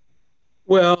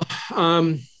 Well,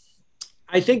 I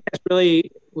think that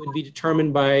really would be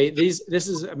determined by these. This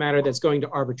is a matter that's going to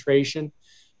arbitration,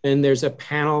 and there's a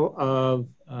panel of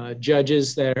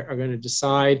judges that are going to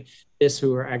decide this,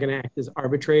 who are going to act as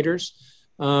arbitrators.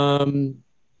 I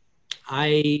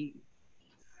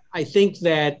think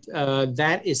that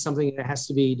that is something that has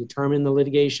to be determined in the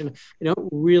litigation. I don't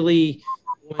really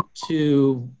want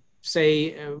to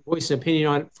voice an opinion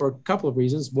on it for a couple of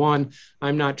reasons. One,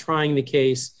 I'm not trying the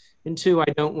case. And two, I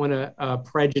don't want to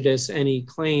prejudice any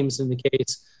claims in the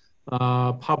case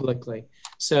publicly.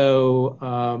 So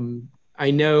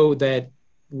I know that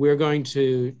we're going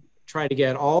to try to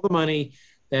get all the money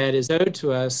that is owed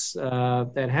to us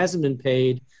that hasn't been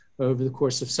paid over the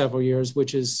course of several years,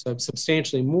 which is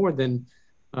substantially more than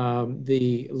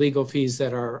the legal fees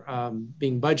that are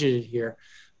being budgeted here.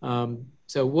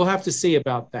 So we'll have to see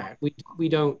about that. We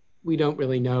don't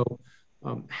really know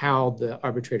how the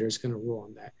arbitrator is going to rule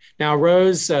on that. Now,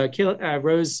 Rose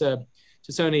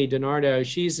Tassoni DiNardo,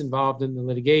 she's involved in the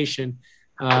litigation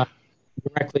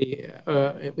directly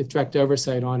with direct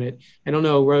oversight on it. I don't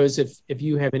know, Rose, if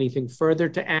you have anything further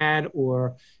to add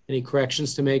or any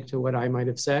corrections to make to what I might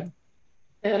have said.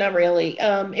 No, not really.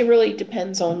 It really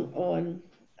depends on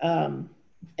and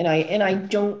I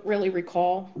don't really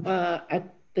recall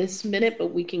at this minute, but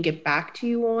we can get back to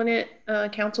you on it,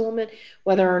 Councilwoman,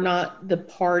 whether or not the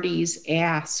parties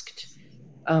asked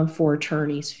for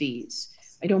attorney's fees.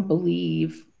 I don't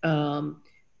believe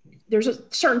there's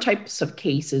certain types of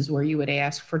cases where you would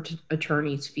ask for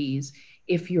attorney's fees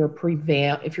if you're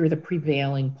the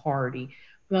prevailing party.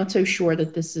 I'm not so sure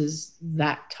that this is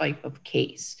that type of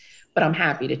case, but I'm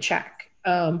happy to check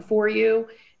for you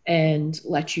and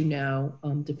let you know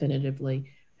definitively.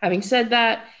 Having said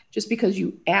that, just because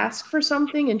you ask for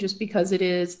something and just because it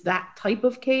is that type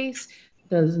of case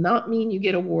does not mean you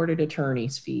get awarded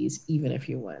attorney's fees, even if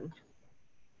you win.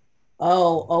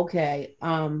 Oh, okay.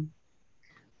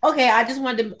 Okay, I just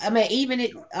wanted to, I mean, even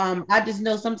it, I just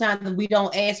know sometimes if we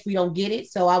don't ask, we don't get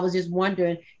it. So I was just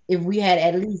wondering if we had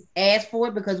at least asked for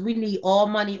it because we need all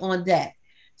money on deck.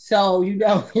 So,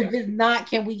 if it's not,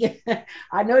 can we get,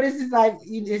 I know this is like,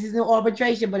 this is an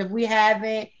arbitration, but if we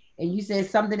haven't, and you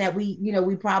said something that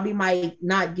we probably might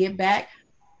not get back,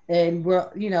 and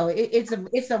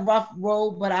it's a rough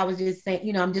road, but I was just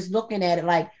saying, I'm just looking at it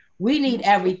like we need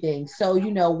everything. So,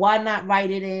 why not write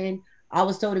it in? I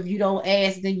was told if you don't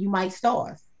ask, then you might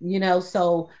starve,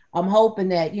 so I'm hoping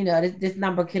that, this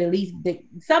number could at least,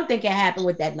 something can happen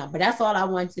with that number. That's all I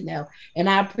want to know. And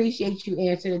I appreciate you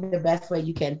answering it the best way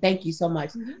you can. Thank you so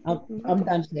much. I'm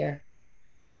done there.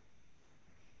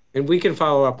 And we can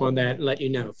follow up on that and let you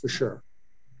know for sure.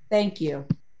 Thank you.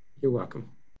 You're welcome.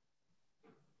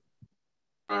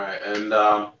 All right, and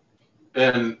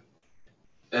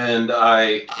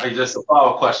I just a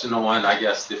follow-up question on, I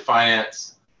guess, the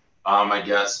finance. I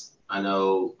guess I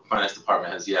know the finance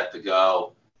department has yet to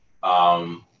go.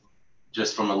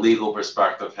 Just from a legal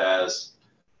perspective, has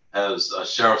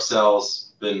sheriff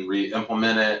cells been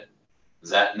re-implemented?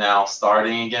 Is that now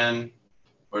starting again,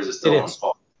 or is it still on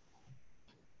pause?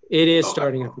 It is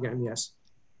starting up again. Yes.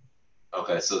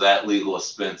 Okay, so that legal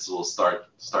expense will start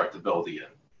to build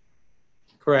again.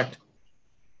 Correct.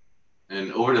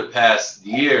 And over the past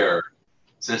year,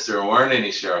 since there weren't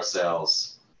any sheriff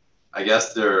sales, I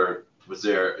guess was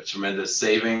there a tremendous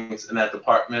savings in that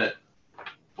department,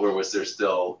 or was there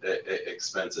still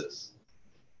expenses?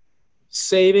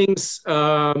 Savings.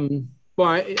 Well,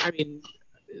 I mean,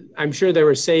 I'm sure there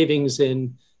were savings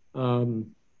in terms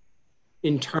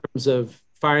of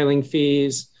filing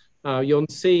fees. You'll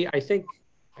see. I think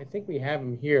we have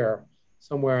them here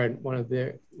somewhere in one of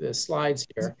the slides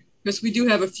here. Because we do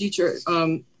have a future,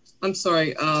 I'm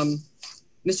sorry,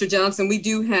 Mr. Johnson, we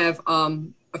do have a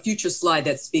future slide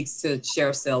that speaks to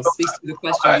sheriff sales, speaks to the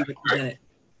question you presented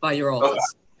by your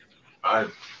office. I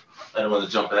don't want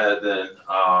to jump ahead then.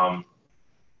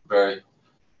 Very,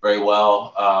 very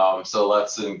well. So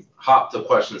let's hop to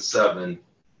question 7,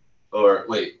 or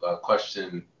wait,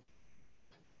 question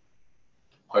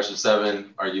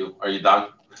 7. Are you done?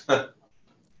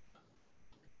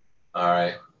 All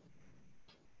right.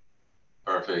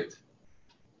 Perfect.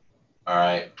 All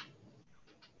right.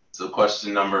 So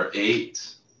question number 8,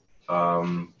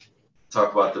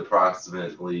 talk about the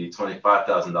approximately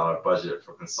 $25,000 budget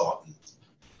for consultants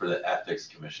for the Ethics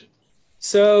Commission.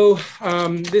 So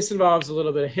this involves a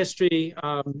little bit of history.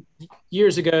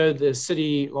 Years ago, the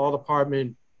city law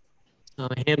department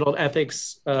handled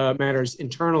ethics matters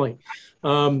internally.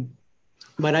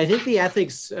 But I think the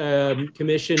Ethics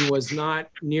Commission was not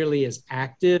nearly as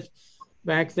active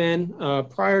back then.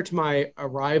 Prior to my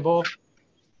arrival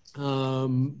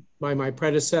by my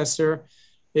predecessor,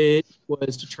 it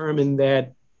was determined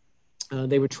that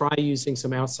they would try using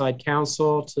some outside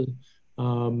counsel to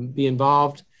be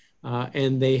involved,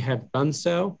 and they have done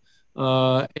so.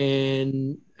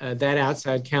 And that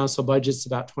outside counsel budget's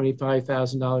about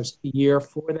 $25,000 a year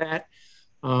for that.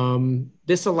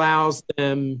 This allows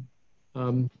them,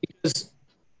 because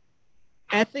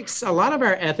ethics, a lot of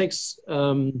our ethics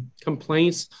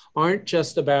complaints aren't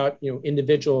just about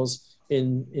individuals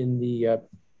in the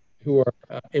who are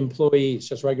employees,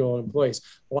 just regular employees.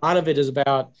 A lot of it is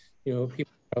about people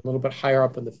a little bit higher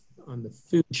up on the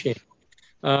food chain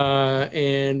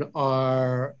and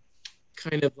are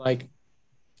kind of like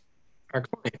our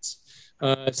clients.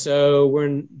 So we're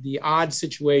in the odd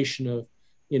situation of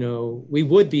we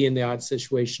would be in the odd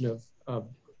situation of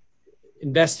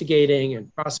investigating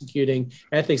and prosecuting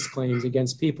ethics claims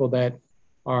against people that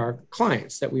are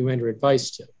clients that we render advice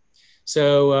to.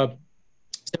 So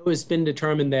it's been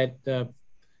determined that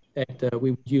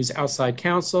we would use outside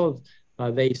counsel.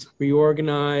 They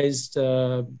reorganized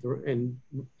and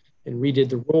redid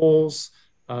the roles.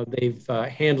 They've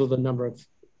handled a number of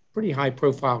pretty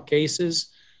high-profile cases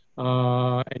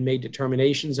and made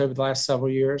determinations over the last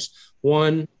several years.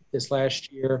 One, this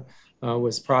last year,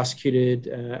 was prosecuted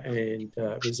and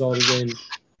resulted in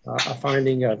a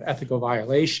finding of ethical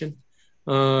violation.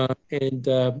 And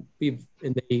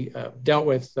they dealt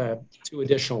with 2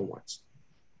 additional ones.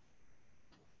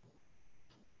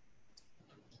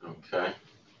 Okay.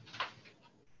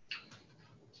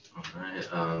 All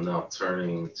right. Now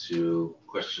turning to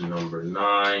question number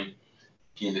 9.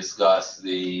 Can you discuss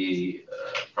the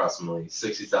approximately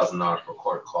 $60,000 for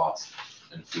court costs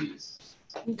and fees?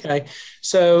 Okay,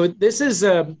 so this is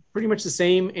pretty much the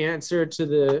same answer to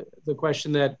the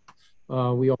question that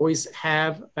we always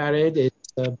have about it.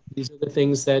 These are the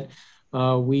things that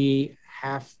we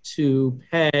have to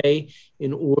pay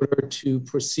in order to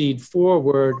proceed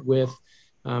forward with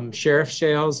sheriff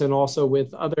sales and also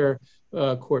with other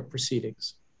court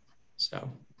proceedings. So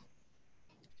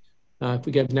if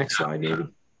we get the next slide, maybe.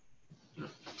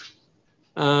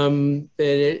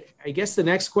 I guess the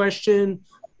next question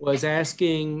was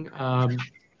asking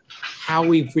how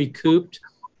we've recouped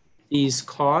these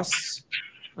costs.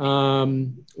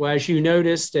 Well, as you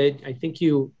noticed, I think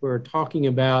you were talking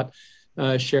about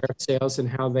sheriff sales and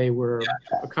how they were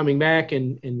coming back,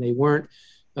 and they weren't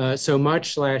so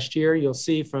much last year. You'll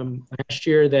see from last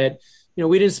year that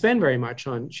we didn't spend very much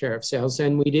on sheriff sales,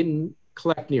 and we didn't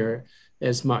collect near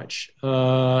as much.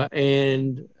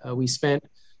 And we spent,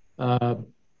 I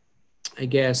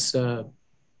guess, of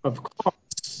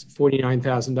costs,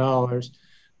 $49,000.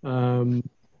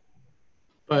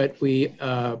 But we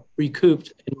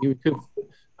recouped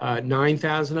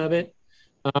 9,000 of it.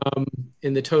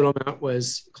 And the total amount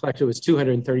was collected was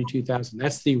 232,000.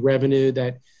 That's the revenue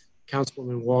that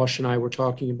Councilwoman Walsh and I were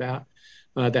talking about.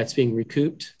 That's being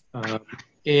recouped.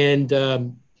 And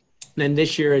then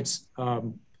this year it's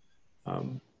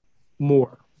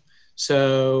more.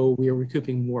 So we are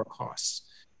recouping more costs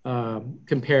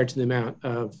compared to the amount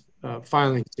of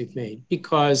filings we've made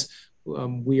because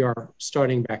we are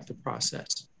starting back the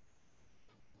process.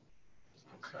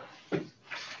 Okay.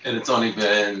 And it's only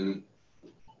been,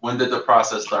 when did the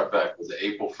process start back? Was it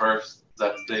April 1st? Is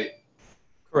that the date?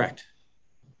 Correct.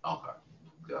 Okay,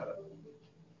 got it.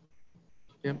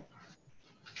 Yep.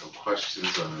 No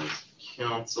questions on the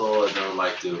council. I'd now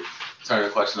like to turn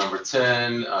to question number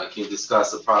 10. Can you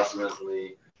discuss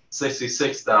approximately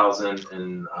 66,000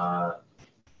 in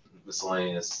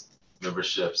miscellaneous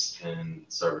memberships and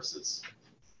services?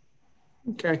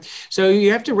 Okay, so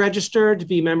you have to register to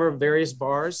be a member of various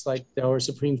bars like Delaware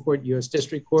Supreme Court, U.S.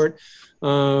 District Court.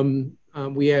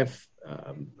 We have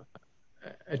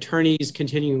attorneys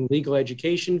continuing legal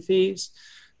education fees.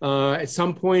 At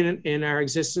some point in our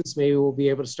existence, maybe we'll be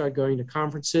able to start going to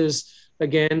conferences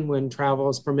again when travel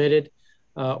is permitted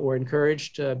or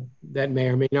encouraged. That may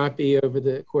or may not be over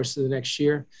the course of the next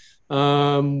year.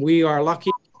 We are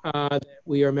lucky that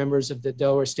we are members of the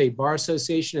Delaware State Bar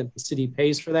Association, and the city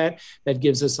pays for that. That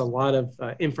gives us a lot of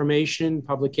information,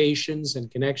 publications, and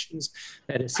connections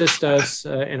that assist us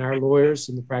and our lawyers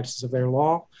in the practice of their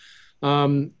law.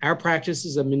 Our practice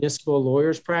is a municipal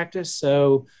lawyer's practice,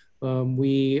 so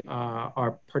we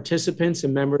are participants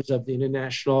and members of the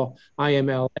International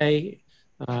IMLA,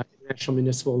 International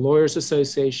Municipal Lawyers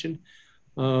Association.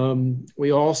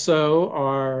 We also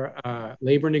are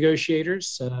labor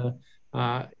negotiators.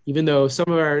 Even though some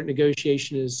of our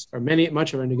negotiation is, or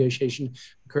much of our negotiation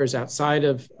occurs outside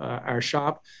of our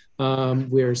shop,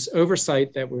 there's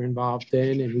oversight that we're involved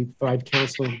in, and we provide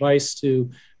counsel and advice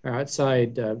to our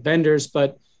outside vendors,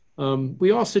 but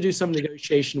we also do some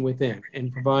negotiation within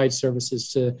and provide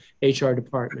services to HR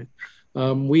department.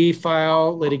 We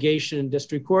file litigation in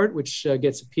district court, which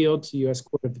gets appealed to U.S.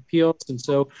 Court of Appeals, and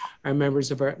so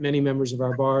many members of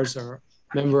our bars are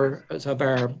members of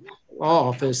our law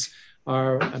office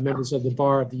are members of the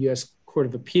bar of the U.S. Court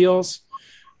of Appeals.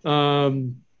 Our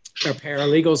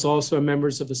paralegals also are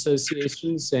members of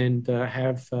associations and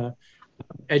have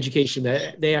education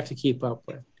that they have to keep up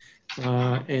with.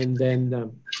 And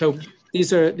then, so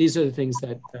these are the things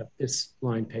that this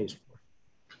line pays for.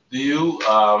 Do you,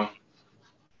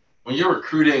 when you're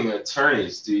recruiting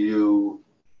attorneys, do you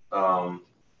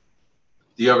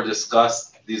ever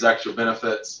discuss these extra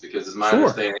benefits? Because it's my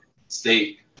understanding the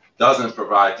state doesn't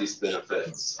provide these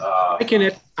benefits. I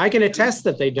can attest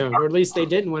that they don't, or at least they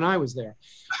didn't when I was there.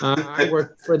 I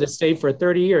worked for the state for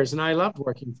 30 years, and I loved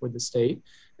working for the state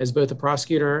as both a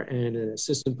prosecutor and an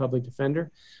assistant public defender.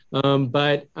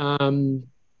 But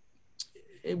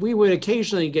we would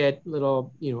occasionally get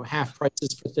little, half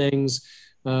prices for things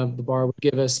the bar would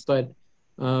give us, but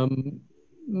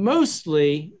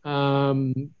mostly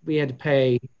we had to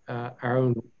pay our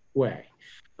own way.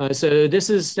 So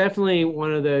this is definitely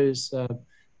one of those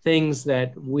things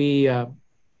that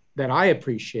that I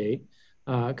appreciate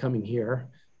coming here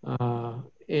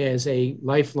as a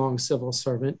lifelong civil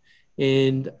servant,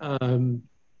 and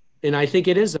I think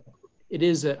it is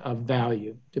a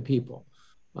value to people.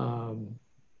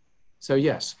 So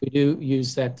yes, we do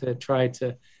use that to try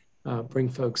to bring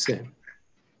folks in.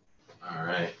 All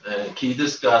right, and can you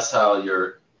discuss how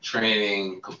your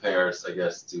training compares, I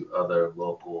guess, to other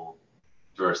local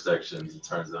jurisdictions in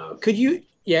terms of? Could you,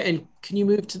 and can you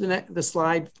move to the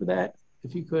slide for that,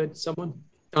 if you could, someone?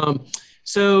 I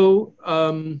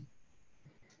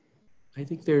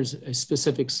think there's a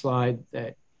specific slide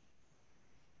that.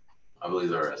 I believe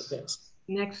there is.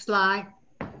 Next slide.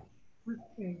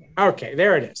 Okay,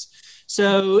 there it is.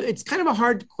 So it's kind of a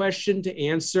hard question to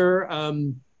answer.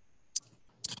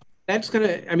 That's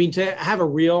gonna, I mean, to have a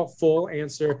real full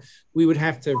answer, we would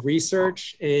have to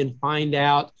research and find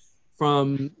out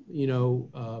from,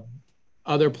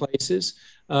 other places.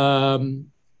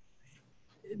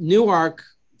 Newark,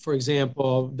 for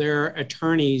example, their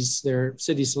attorneys, their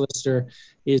city solicitor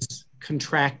is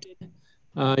contracted.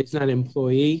 He's not an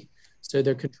employee. So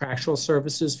they're contractual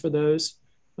services for those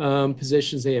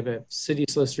positions. They have a city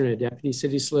solicitor and a deputy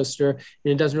city solicitor,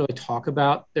 and it doesn't really talk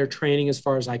about their training as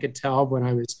far as I could tell when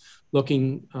I was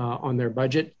looking on their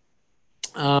budget.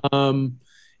 The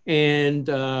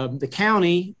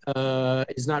county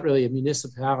is not really a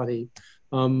municipality.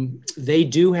 They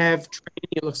do have training.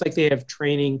 It looks like they have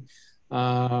training.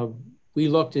 We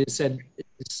looked and it said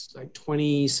it's like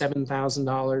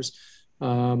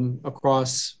 $27,000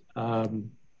 across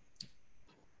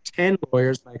 10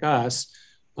 lawyers like us.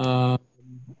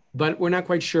 But we're not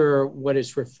quite sure what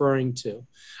it's referring to.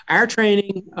 Our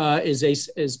training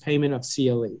is payment of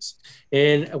CLEs.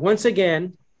 And once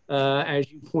again,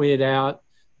 as you pointed out,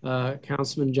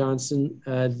 Councilman Johnson,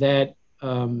 that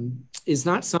is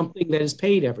not something that is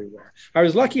paid everywhere. I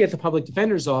was lucky at the Public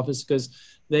Defender's Office because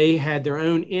they had their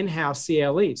own in-house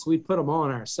CLEs. So we put them on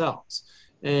ourselves.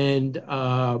 And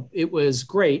it was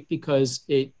great because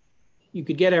you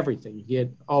could get everything. You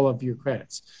get all of your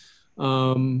credits.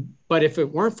 But if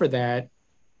it weren't for that,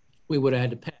 we would have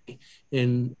had to pay.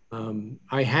 And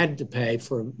I had to pay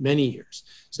for many years.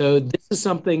 So this is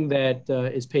something that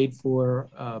is paid for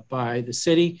by the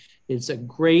city. It's a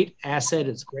great asset.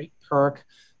 It's a great perk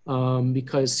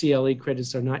because CLE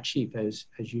credits are not cheap, as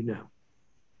you know.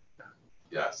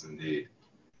 Yes, indeed.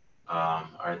 All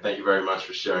right, thank you very much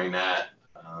for sharing that.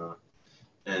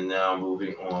 And now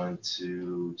moving on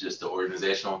to just the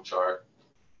organizational chart.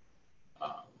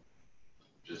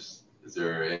 Is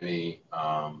there any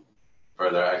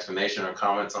further explanation or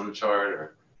comments on the chart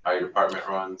or how your department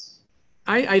runs?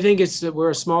 I think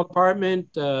we're a small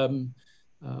department.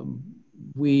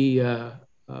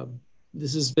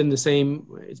 This has been the same.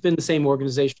 It's been the same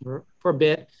organization for a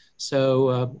bit.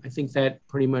 So I think that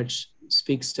pretty much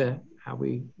speaks to how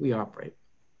we operate.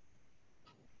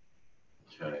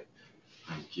 Okay,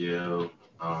 thank you.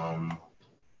 And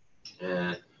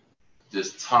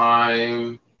this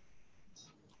time,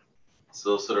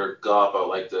 Solicitor Goff, I would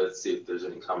like to see if there's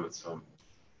any comments from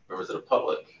members of the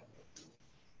public.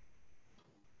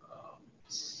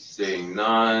 Seeing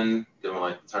none, then I'd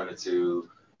like to turn it to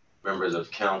members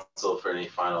of council for any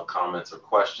final comments or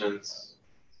questions.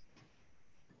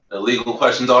 The legal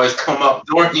questions always come up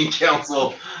during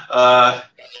council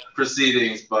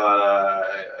proceedings, but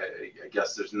I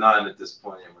guess there's none at this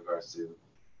point in regards to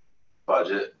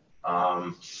budget.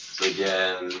 So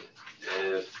again,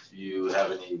 if you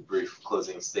have any brief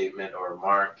closing statement or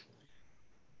remark,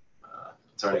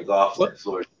 Attorney Goff, the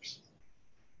floor is yours.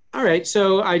 All right,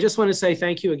 so I just want to say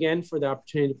thank you again for the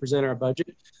opportunity to present our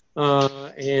budget.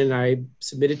 And I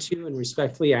submitted to you and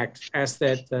respectfully ask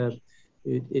that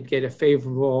it get a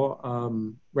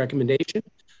favorable recommendation.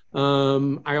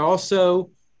 I also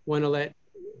want to let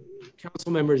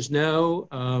council members know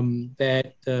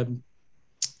that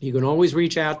you can always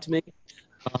reach out to me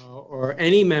or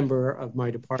any member of my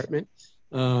department.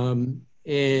 And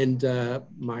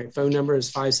my phone number is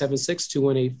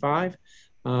 576-2185.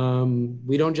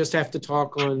 We don't just have to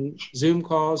talk on Zoom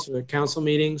calls or council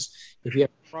meetings. If you have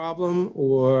a problem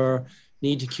or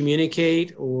need to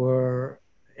communicate or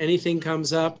anything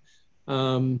comes up,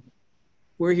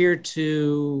 we're here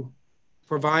to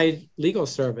provide legal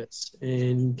service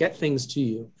and get things to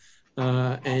you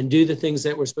and do the things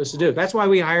that we're supposed to do. That's why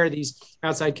we hire these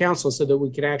outside counsel, so that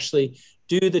we can actually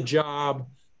do the job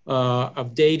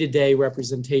of day-to-day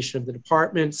representation of the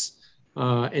departments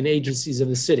and agencies of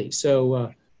the city.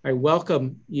 So I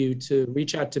welcome you to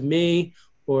reach out to me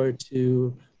or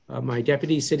to my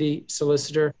deputy city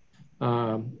solicitor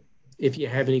if you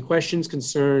have any questions,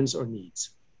 concerns, or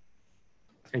needs.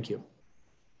 Thank you.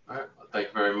 All right, well, thank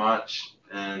you very much.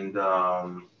 And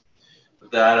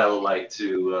with that, I would like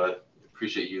to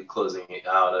appreciate you closing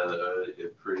out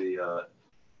a pretty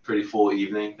full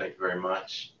evening. Thank you very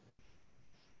much.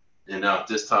 And now at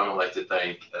this time, I'd like to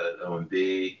thank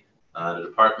OMB, the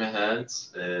department heads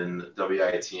and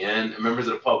WITN and members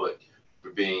of the public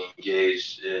for being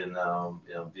engaged in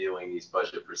viewing these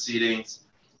budget proceedings.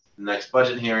 The next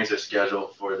budget hearings are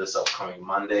scheduled for this upcoming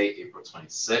Monday, April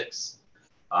 26th.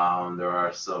 There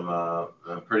are some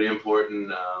pretty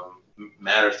important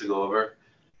matters to go over.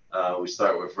 We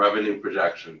start with revenue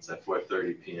projections at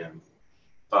 4:30 p.m.,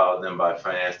 followed then by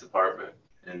Finance Department,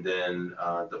 and then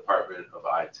Department of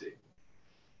IT.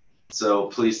 So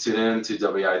please tune in to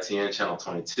WITN Channel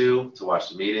 22 to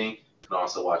watch the meeting. can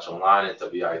also watch online at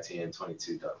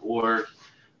FY2022.org.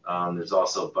 There's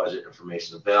also budget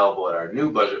information available at our new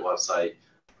budget website,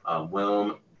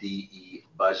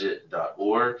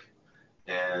 wilmdebudget.org.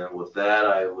 And with that,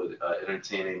 I would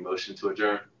entertain a motion to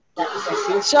adjourn.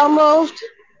 So moved.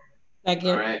 Second.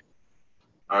 All right.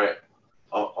 All right.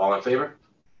 All in favor?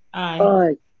 Aye.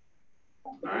 Aye.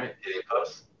 All right. Any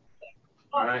opposed?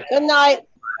 All right. Good night.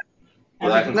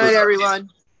 Well, that Good night, everyone.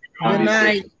 Good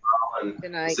night. And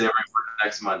Good we'll night. see everyone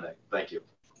next Monday. Thank you.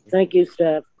 Thank you,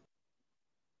 staff.